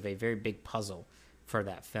piece of a very big puzzle for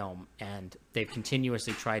that film, and they've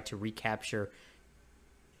continuously tried to recapture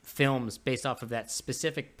films based off of that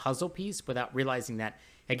specific puzzle piece without realizing that,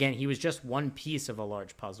 again, he was just one piece of a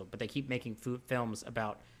large puzzle, but they keep making films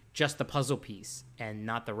about just the puzzle piece and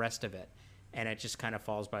not the rest of it, and it just kind of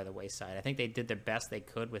falls by the wayside. I think they did the best they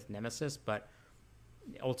could with Nemesis, but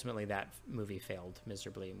ultimately that movie failed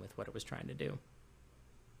miserably with what it was trying to do,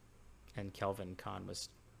 and Kelvin Khan was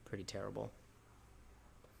pretty terrible.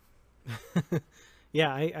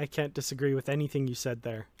 Yeah, I can't disagree with anything you said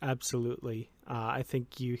there. Absolutely. I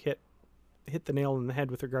think you hit the nail on the head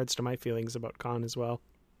with regards to my feelings about Khan as well.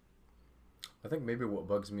 I think maybe what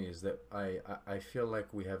bugs me is that I feel like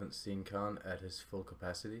we haven't seen Khan at his full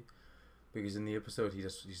capacity, because in the episode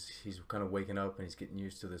he's kind of waking up and he's getting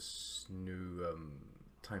used to this new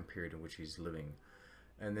time period in which he's living,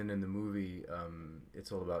 and then in the movie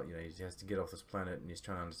it's all about, he has to get off this planet and he's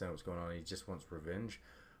trying to understand what's going on and he just wants revenge.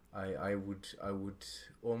 I would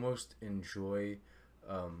almost enjoy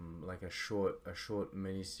like a short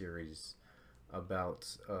mini series about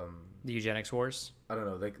the eugenics wars. I don't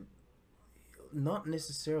know, like, not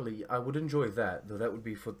necessarily. I would enjoy that, though. That would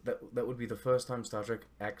be that would be the first time Star Trek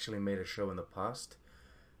actually made a show in the past.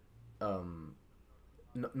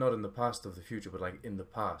 Not in the past of the future, but like in the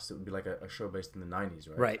past. It would be like a show based in the 90s,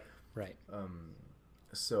 right? Right.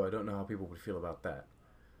 So I don't know how people would feel about that.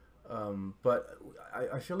 But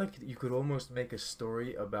I feel like you could almost make a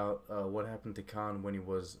story about what happened to Khan when he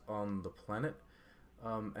was on the planet,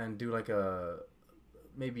 and do like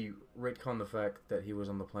maybe retcon the fact that he was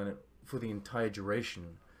on the planet for the entire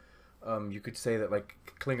duration. You could say that like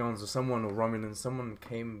Klingons or someone, or Romulans, someone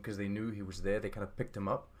came because they knew he was there. They kind of picked him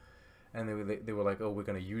up, and they were like, oh, we're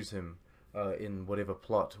going to use him in whatever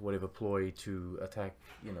plot, whatever ploy to attack,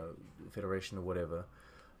 Federation or whatever.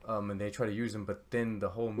 And they try to use him, but then the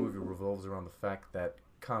whole movie revolves around the fact that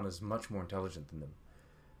Khan is much more intelligent than them,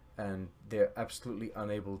 and they're absolutely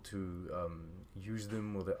unable to use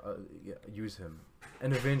them or use him.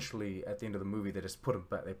 And eventually, at the end of the movie, they just put him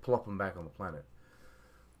back. They plop him back on the planet.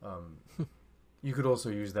 You could also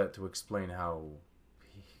use that to explain how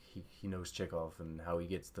he knows Chekhov and how he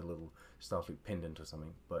gets the little Starfleet pendant or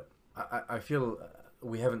something. But I feel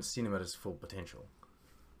we haven't seen him at his full potential.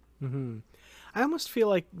 Mm-hmm. I almost feel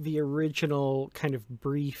like the original kind of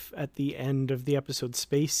brief at the end of the episode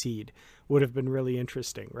Space Seed would have been really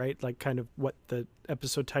interesting, right? Like kind of what the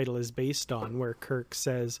episode title is based on, where Kirk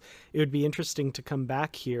says it would be interesting to come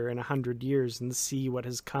back here in 100 years and see what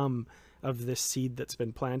has come of this seed that's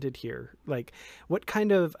been planted here. Like, what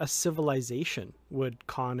kind of a civilization would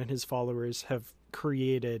Khan and his followers have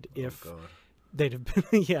created if they'd have been,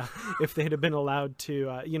 if they'd have been allowed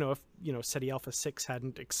to, if Ceti Alpha 6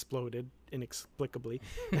 hadn't exploded inexplicably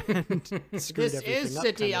and screwed this everything is up,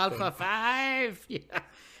 Ceti Alpha 5.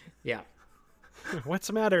 Yeah. What's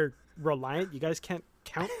the matter, Reliant? You guys can't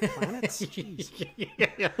count planets?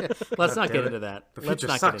 Let's not get into that. Let's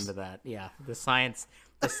not get into that. Yeah, the science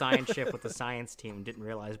ship with the science team didn't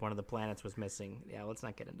realize one of the planets was missing. Yeah, let's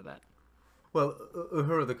not get into that. Well,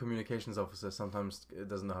 Uhura, the communications officer, sometimes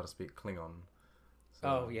doesn't know how to speak Klingon.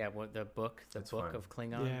 So yeah, what the book of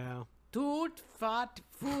Klingon. Yeah. Toot fat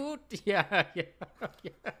foot. Yeah.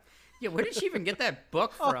 Yeah, where did she even get that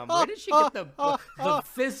book from? Where did she get the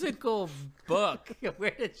physical book?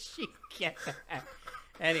 Where did she get that?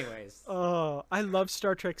 Anyways. Oh, I love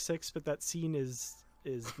Star Trek 6, but that scene is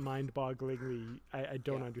mind-bogglingly. I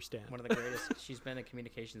don't understand. One of the greatest. She's been a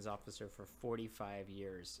communications officer for 45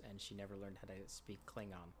 years, and she never learned how to speak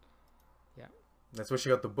Klingon. Yeah. That's where she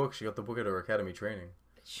got the book. She got the book at her academy training.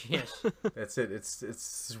 Yes. That's it.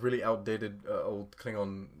 It's really outdated old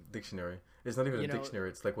Klingon dictionary. It's not even a dictionary.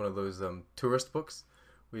 It's like one of those tourist books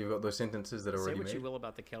where you've got those sentences that are already made. Say what you will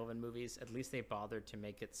about the Kelvin movies. At least they bothered to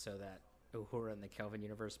make it so that Uhura in the Kelvin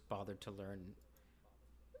universe bothered to learn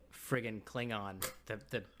friggin' Klingon,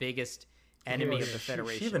 the biggest enemy of the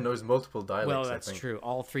Federation. She even knows multiple dialects. Well, that's true.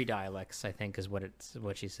 All 3 dialects, I think, is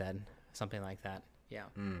what she said. Something like that. Yeah.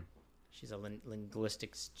 Mm. She's a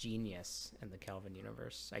linguistics genius in the Kelvin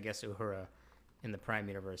universe. I guess Uhura in the Prime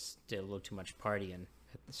universe did a little too much partying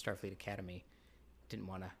at the Starfleet Academy. Didn't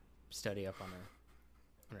want to study up on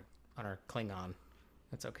her Klingon.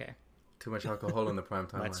 That's okay. Too much alcohol in the Prime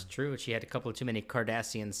timeline. That's true. She had a couple of too many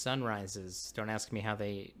Cardassian sunrises. Don't ask me how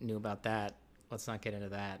they knew about that. Let's not get into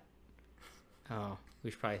that. Oh,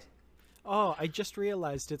 we should probably... Oh, I just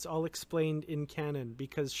realized it's all explained in canon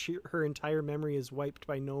because her entire memory is wiped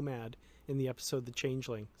by Nomad in the episode The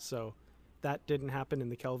Changeling. So that didn't happen in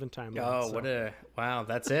the Kelvin timeline. Oh, so. Wow,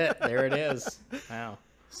 that's it. There it is. Wow.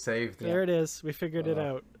 Saved. There it is. We figured it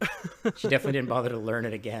out. She definitely didn't bother to learn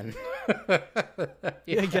it again.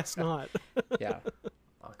 Yeah, I guess not. Yeah.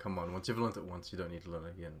 Oh, come on. Once you've learned it once, you don't need to learn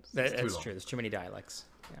it again. That's true. There's too many dialects.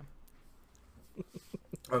 Yeah.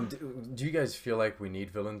 Do you guys feel like we need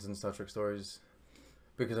villains in Star Trek stories?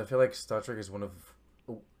 Because I feel like Star Trek is one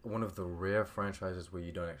of the rare franchises where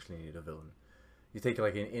you don't actually need a villain. You take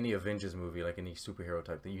like in any Avengers movie, like any superhero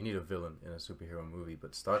type thing, you need a villain in a superhero movie,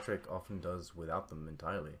 but Star Trek often does without them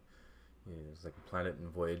entirely. Yeah, there's like a planet in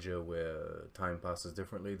Voyager where time passes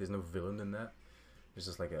differently. There's no villain in that. It's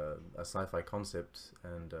just like a sci-fi concept,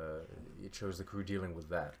 and it shows the crew dealing with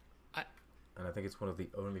that. And I think it's one of the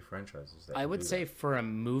only franchises that I would say that. For a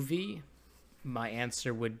movie, my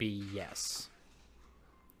answer would be yes.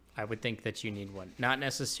 I would think that you need one. Not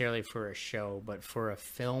necessarily for a show, but for a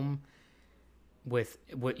film with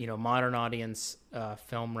what modern audience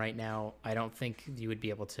film right now, I don't think you would be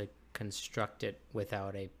able to construct it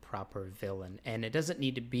without a proper villain. And it doesn't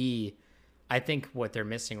need to be... I think what they're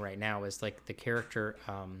missing right now is like the character...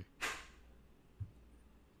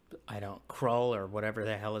 Krull or whatever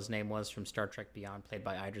the hell his name was from Star Trek Beyond, played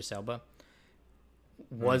by Idris Elba,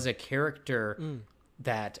 was a character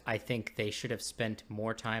that I think they should have spent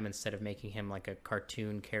more time, instead of making him like a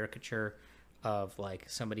cartoon caricature of like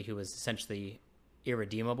somebody who was essentially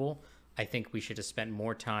irredeemable. I think we should have spent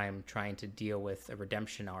more time trying to deal with a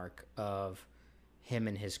redemption arc of him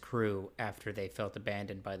and his crew after they felt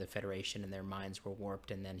abandoned by the Federation and their minds were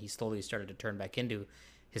warped, and then he slowly started to turn back into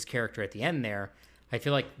his character at the end there. I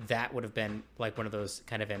feel like that would have been like one of those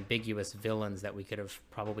kind of ambiguous villains that we could have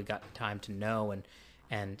probably gotten time to know,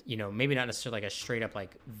 and maybe not necessarily like a straight up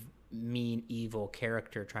like mean evil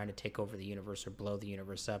character trying to take over the universe or blow the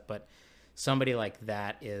universe up, but somebody like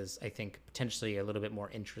that is, I think, potentially a little bit more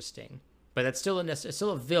interesting. But that's still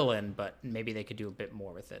a villain, but maybe they could do a bit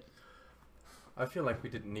more with it. I feel like we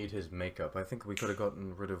didn't need his makeup. I think we could have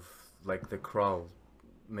gotten rid of like the Krall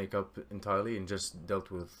makeup entirely and just dealt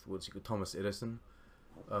with Thomas Edison.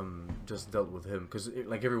 Just dealt with him because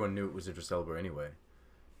like everyone knew it was Idris Elba anyway.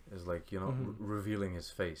 It's like revealing his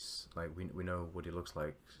face, like we know what he looks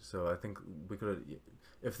like. So I think we could have,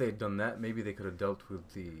 if they had done that, maybe they could have dealt with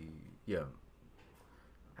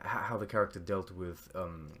how the character dealt with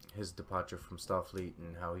his departure from Starfleet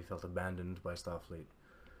and how he felt abandoned by Starfleet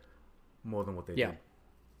more than what they did.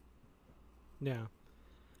 Yeah.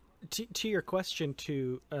 To your question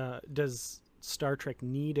too, does Star Trek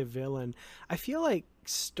need a villain? I feel like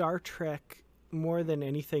Star Trek more than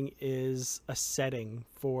anything is a setting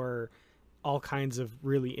for all kinds of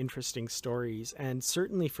really interesting stories, and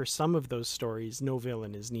certainly for some of those stories no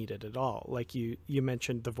villain is needed at all. Like you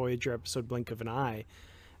mentioned the Voyager episode Blink of an Eye,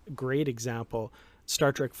 great example.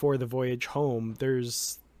 Star Trek IV The Voyage Home,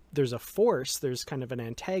 there's a force, there's kind of an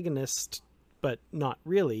antagonist, but not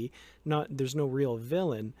really, there's no real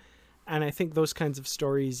villain. And I think those kinds of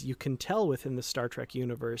stories you can tell within the Star Trek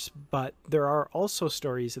universe, but there are also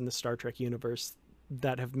stories in the Star Trek universe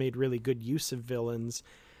that have made really good use of villains.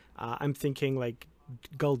 I'm thinking like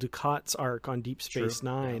Gul Dukat's arc on Deep Space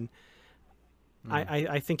Nine.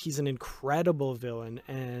 I think he's an incredible villain,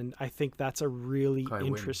 and I think that's a really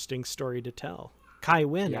interesting story to tell. Kai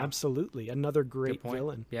Wynn, absolutely, another great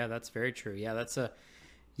villain. Yeah, that's very true.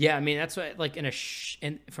 Yeah, I mean, that's what, like, and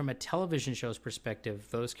from a television show's perspective,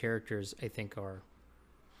 those characters I think are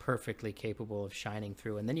perfectly capable of shining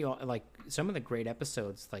through. And then you like some of the great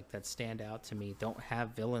episodes like that stand out to me don't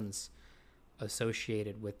have villains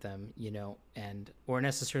associated with them, you know, or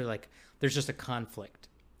necessarily like there's just a conflict.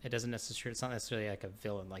 It's not necessarily like a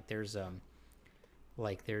villain. Like there's a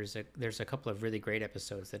couple of really great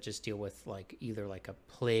episodes that just deal with like either like a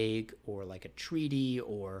plague or like a treaty,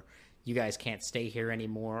 or you guys can't stay here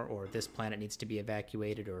anymore, or this planet needs to be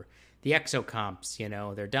evacuated, or the exocomps, you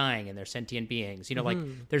know, they're dying and they're sentient beings, you know, like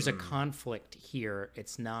there's a conflict here.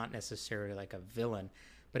 It's not necessarily like a villain,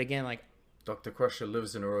 but again, like Dr. Crusher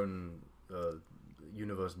lives in her own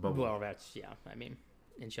universe bubble. Well, that's, yeah, I mean,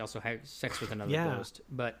 and she also had sex with another ghost,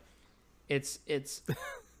 but it's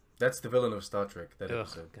that's the villain of Star Trek, that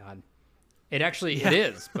episode. God, it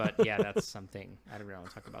is, but yeah, that's something I don't really want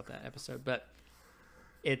to talk about that episode, but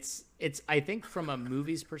it's I think from a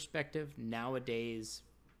movie's perspective nowadays,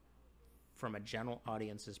 from a general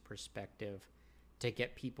audience's perspective, to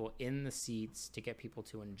get people in the seats, to get people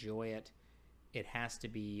to enjoy it, it has to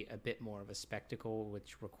be a bit more of a spectacle,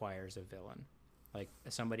 which requires a villain, like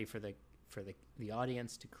somebody for the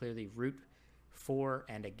audience to clearly root for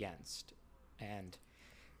and against. And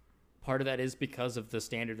part of that is because of the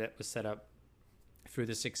standard that was set up through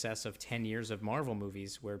the success of 10 years of Marvel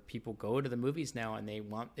movies, where people go to the movies now and they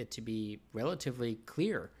want it to be relatively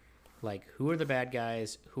clear, like who are the bad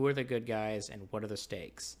guys, who are the good guys, and what are the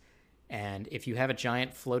stakes. And if you have a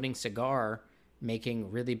giant floating cigar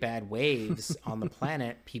making really bad waves on the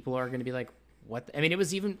planet, people are going to be like, what? I mean, it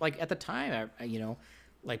was even like at the time, you know,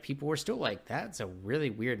 like people were still like, that's a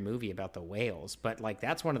really weird movie about the whales. But like,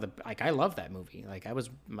 that's one of the, like, I love that movie. Like I was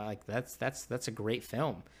like, that's a great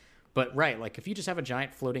film. But right, like if you just have a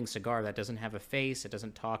giant floating cigar that doesn't have a face, it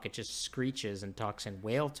doesn't talk, it just screeches and talks in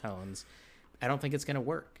whale tones, I don't think it's going to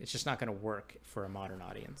work. It's just not going to work for a modern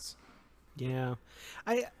audience. Yeah.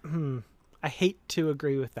 I hate to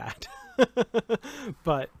agree with that.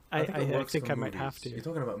 But I think I might have to. You're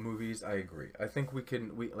talking about movies, I agree. I think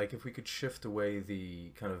if we could shift away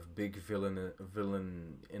the kind of big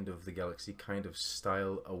villain end of the galaxy kind of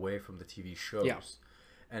style away from the TV shows,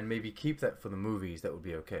 and maybe keep that for the movies, that would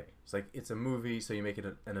be okay. It's like, it's a movie, so you make it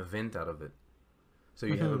an event out of it. So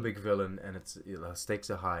you have a big villain, and stakes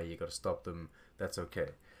are high, you got to stop them, that's okay.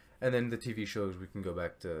 And then the TV shows, we can go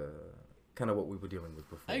back to kind of what we were dealing with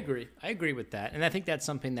before. I agree with that. And I think that's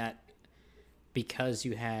something that, because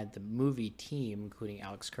you had the movie team, including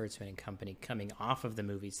Alex Kurtzman and company, coming off of the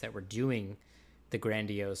movies that were doing the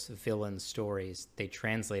grandiose villain stories, they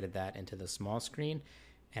translated that into the small screen.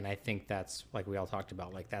 And I think that's, like we all talked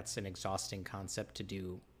about, like that's an exhausting concept to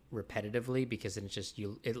do repetitively, because it's just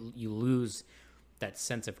you lose that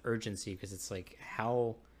sense of urgency, because it's like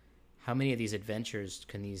how many of these adventures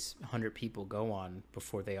can these 100 people go on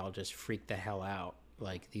before they all just freak the hell out?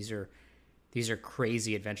 Like these are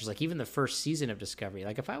crazy adventures. Like even the first season of Discovery,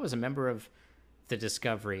 like if I was a member of the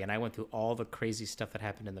Discovery and I went through all the crazy stuff that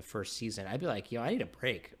happened in the first season, I'd be like, yo, I need a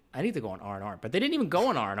break. I need to go on R&R. But they didn't even go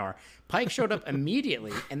on R&R. Pike showed up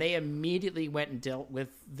immediately, and they immediately went and dealt with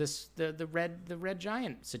the red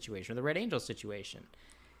giant situation, or the Red Angel situation.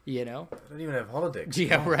 You know? They don't even have holodecks.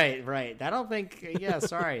 Yeah, right. I don't think,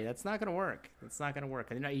 sorry, that's not going to work. It's not going to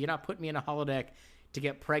work. You're not putting me in a holodeck to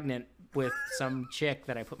get pregnant with some chick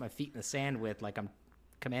that I put my feet in the sand with, like I'm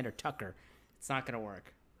Commander Tucker. It's not going to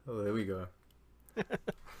work. Oh, there we go.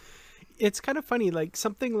 It's kind of funny, like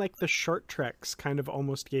something like the short treks kind of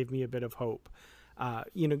almost gave me a bit of hope.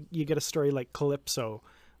 You know, you get a story like Calypso,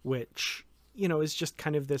 which, you know, is just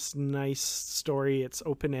kind of this nice story. It's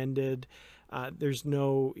open-ended.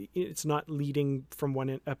 It's not leading from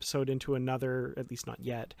one episode into another, at least not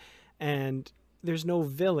yet. And there's no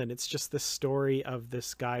villain. It's just the story of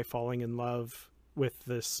this guy falling in love with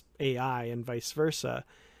this AI and vice versa.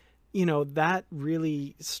 You know, that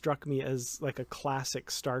really struck me as like a classic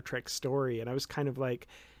Star Trek story. And I was kind of like,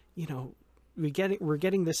 you know, we're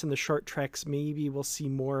getting this in the short treks. Maybe we'll see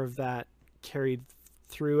more of that carried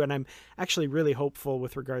through. And I'm actually really hopeful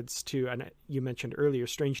with regards to, and you mentioned earlier,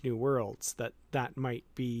 Strange New Worlds, that might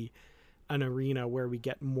be an arena where we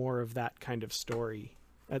get more of that kind of story,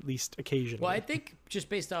 at least occasionally. Well, I think just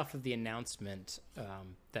based off of the announcement,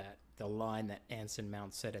 that the line that Anson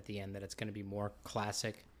Mount said at the end, that it's going to be more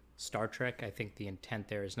classic Star Trek, I think the intent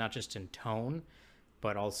there is not just in tone,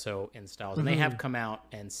 but also in styles. And they have come out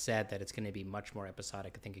and said that it's going to be much more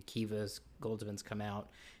episodic. I think Akiva's Goldsman's come out,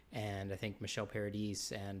 and I think Michelle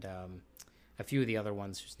Paradis and a few of the other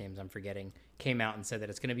ones whose names I'm forgetting came out and said that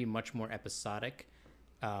it's going to be much more episodic,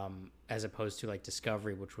 as opposed to like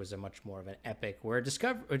Discovery, which was a much more of an epic. Where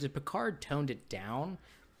Picard toned it down,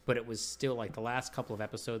 but it was still like the last couple of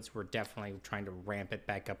episodes were definitely trying to ramp it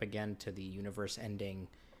back up again to the universe ending,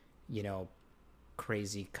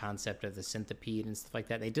 crazy concept of the centipede and stuff like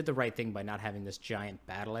that. They did the right thing by not having this giant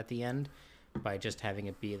battle at the end, by just having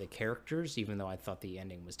it be the characters, even though I thought the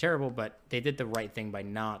ending was terrible. But they did the right thing by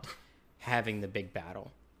not having the big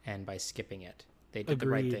battle and by skipping it. They did the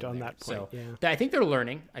right thing on there. that point. So I think they're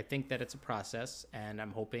learning. I think that it's a process, and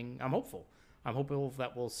I'm hopeful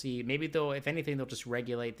that we'll see. Maybe if anything, they'll just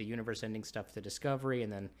regulate the universe-ending stuff to Discovery,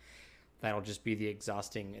 and then that'll just be the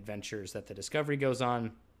exhausting adventures that the Discovery goes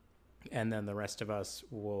on, and then the rest of us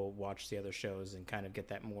will watch the other shows and kind of get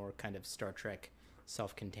that more kind of Star Trek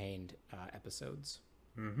self-contained episodes.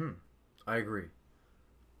 I agree.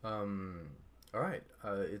 All right,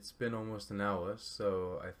 it's been almost an hour,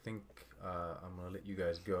 so I think I'm gonna let you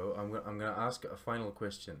guys go. I'm gonna ask a final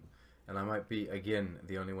question, and I might be again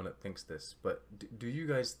the only one that thinks this, but do you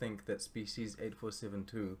guys think that Species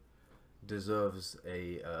 8472 deserves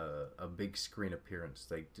a big screen appearance?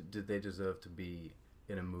 Like, did they deserve to be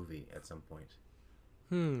in a movie at some point?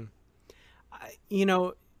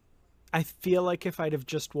 I feel like if I'd have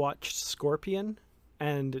just watched Scorpion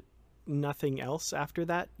and nothing else after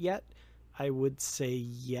that yet, I would say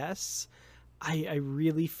yes. I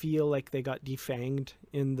really feel like they got defanged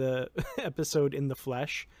in the episode In the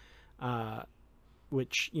Flesh,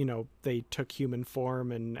 which, they took human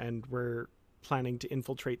form and were planning to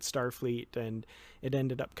infiltrate Starfleet, and it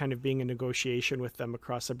ended up kind of being a negotiation with them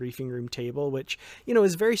across a briefing room table, which,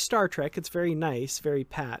 is very Star Trek. It's very nice, very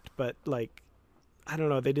pat, but like, I don't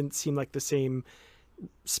know, they didn't seem like the same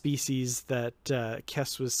species that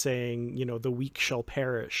Kess was saying, the weak shall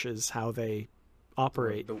perish is how they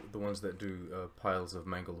operate. The ones that do piles of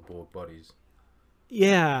mangled Borg bodies.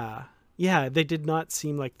 Yeah, they did not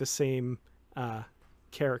seem like the same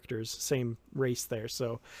characters, same race there.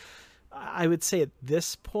 So I would say at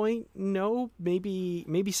this point, no,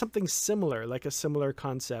 maybe something similar, like a similar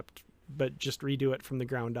concept, but just redo it from the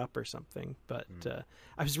ground up or something. But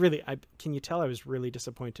can you tell I was really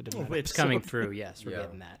disappointed in that It's episode? coming through. Yes, we're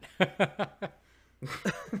getting that.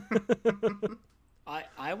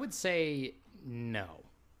 I would say no,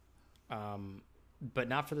 but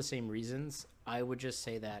not for the same reasons. I would just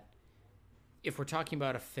say that if we're talking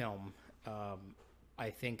about a film, I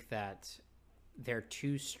think that they're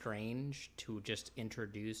too strange to just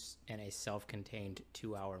introduce in a self-contained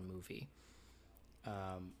 2-hour movie.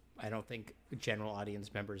 I don't think general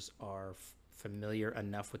audience members are familiar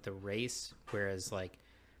enough with the race, whereas like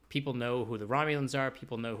people know who the Romulans are,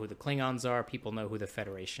 people know who the Klingons are, people know who the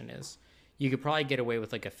Federation is. You could probably get away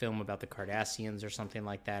with like a film about the Cardassians or something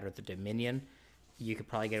like that, or the Dominion. You could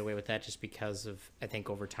probably get away with that just because of, I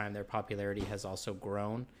think over time their popularity has also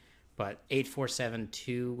grown. But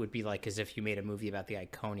 8472 would be like as if you made a movie about the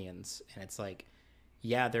Iconians, and it's like,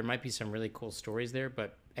 yeah, there might be some really cool stories there,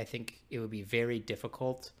 but I think it would be very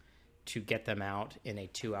difficult to get them out in a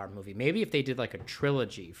 2-hour movie. Maybe if they did like a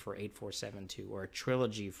trilogy for 8472 or a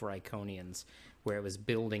trilogy for Iconians, where it was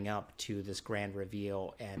building up to this grand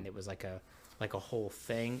reveal and it was like a whole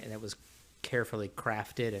thing, and it was carefully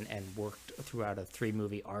crafted and worked throughout a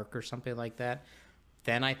 3-movie arc or something like that,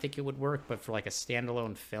 then I think it would work. But for like a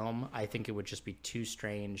standalone film, I think it would just be too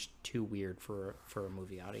strange, too weird for a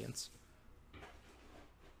movie audience.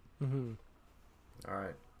 All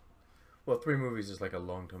right. Well, 3 movies is like a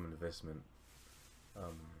long-term investment,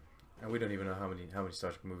 and we don't even know how many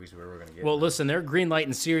Star Trek movies we're going to get. Well, listen, they're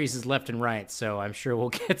greenlighting series left and right, so I'm sure we'll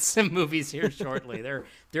get some movies here shortly.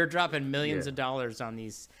 They're dropping millions of dollars on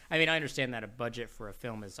these. I mean, I understand that a budget for a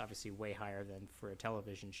film is obviously way higher than for a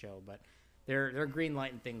television show, but they're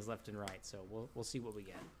greenlighting things left and right. So we'll see what we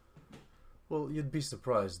get. Well, you'd be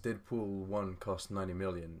surprised. Deadpool 1 cost $90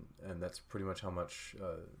 million, and that's pretty much how much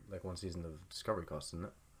like one season of Discovery costs, isn't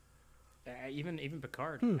it? Even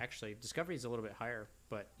Picard, actually. Discovery is a little bit higher,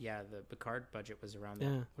 but yeah, the Picard budget was around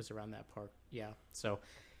that part. Yeah, so.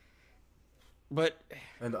 But.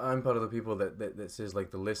 And I'm part of the people that says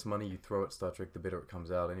like the less money you throw at Star Trek, the better it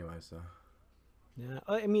comes out anyway. So. Yeah,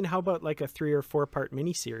 I mean, how about like a 3 or 4 part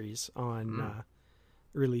miniseries on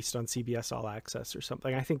released on CBS All Access or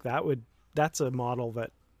something? I think that's a model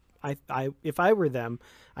that I if I were them,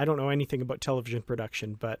 I don't know anything about television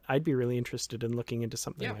production, but I'd be really interested in looking into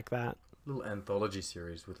something like that. Little anthology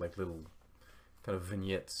series with like little kind of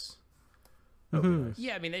vignettes. Nice.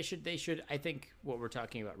 Yeah, I mean they should. I think what we're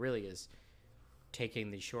talking about really is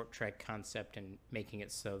taking the short Trek concept and making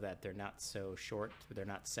it so that they're not so short. They're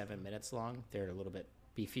not 7 minutes long. They're a little bit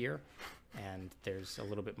beefier, and there's a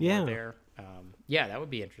little bit more there. Yeah, that would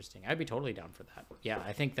be interesting. I'd be totally down for that. Yeah,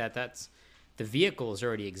 I think that's the vehicles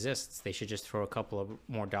already exists. They should just throw a couple of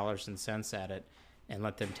more dollars and cents at it and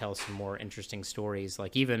let them tell some more interesting stories,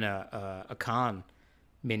 like even a Khan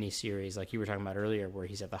miniseries, like you were talking about earlier, where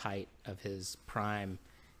he's at the height of his prime.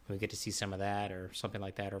 We get to see some of that or something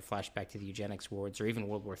like that, or flashback to the eugenics wards, or even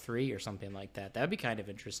World War III or something like that. That'd be kind of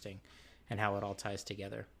interesting, and how it all ties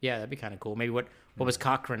together. Yeah, that'd be kind of cool. Maybe what was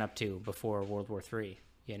Cochrane up to before World War III?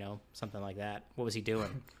 You know, something like that. What was he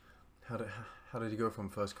doing? How did he go from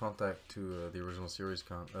First Contact to the original series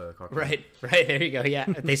Cochrane? Right. There you go. Yeah,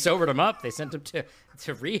 they sobered him up. They sent him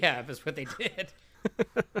to rehab. Is what they did.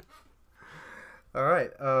 All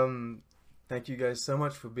right. Thank you guys so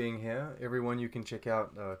much for being here. Everyone, you can check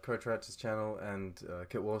out Kurt Ratz's channel and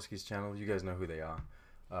Kit Wolski's channel. You guys know who they are,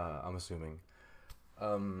 I'm assuming.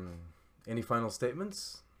 Any final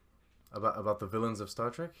statements about the villains of Star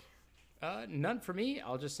Trek? None for me.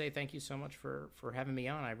 I'll just say thank you so much for having me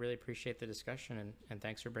on. I really appreciate the discussion, and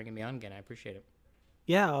thanks for bringing me on again. I appreciate it.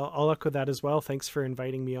 Yeah, I'll echo that as well. Thanks for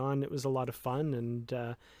inviting me on. It was a lot of fun,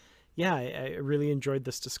 and yeah, I really enjoyed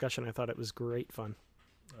this discussion. I thought it was great fun.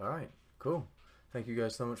 All right. Cool. Thank you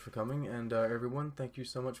guys so much for coming, and everyone, thank you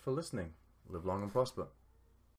so much for listening. Live long and prosper.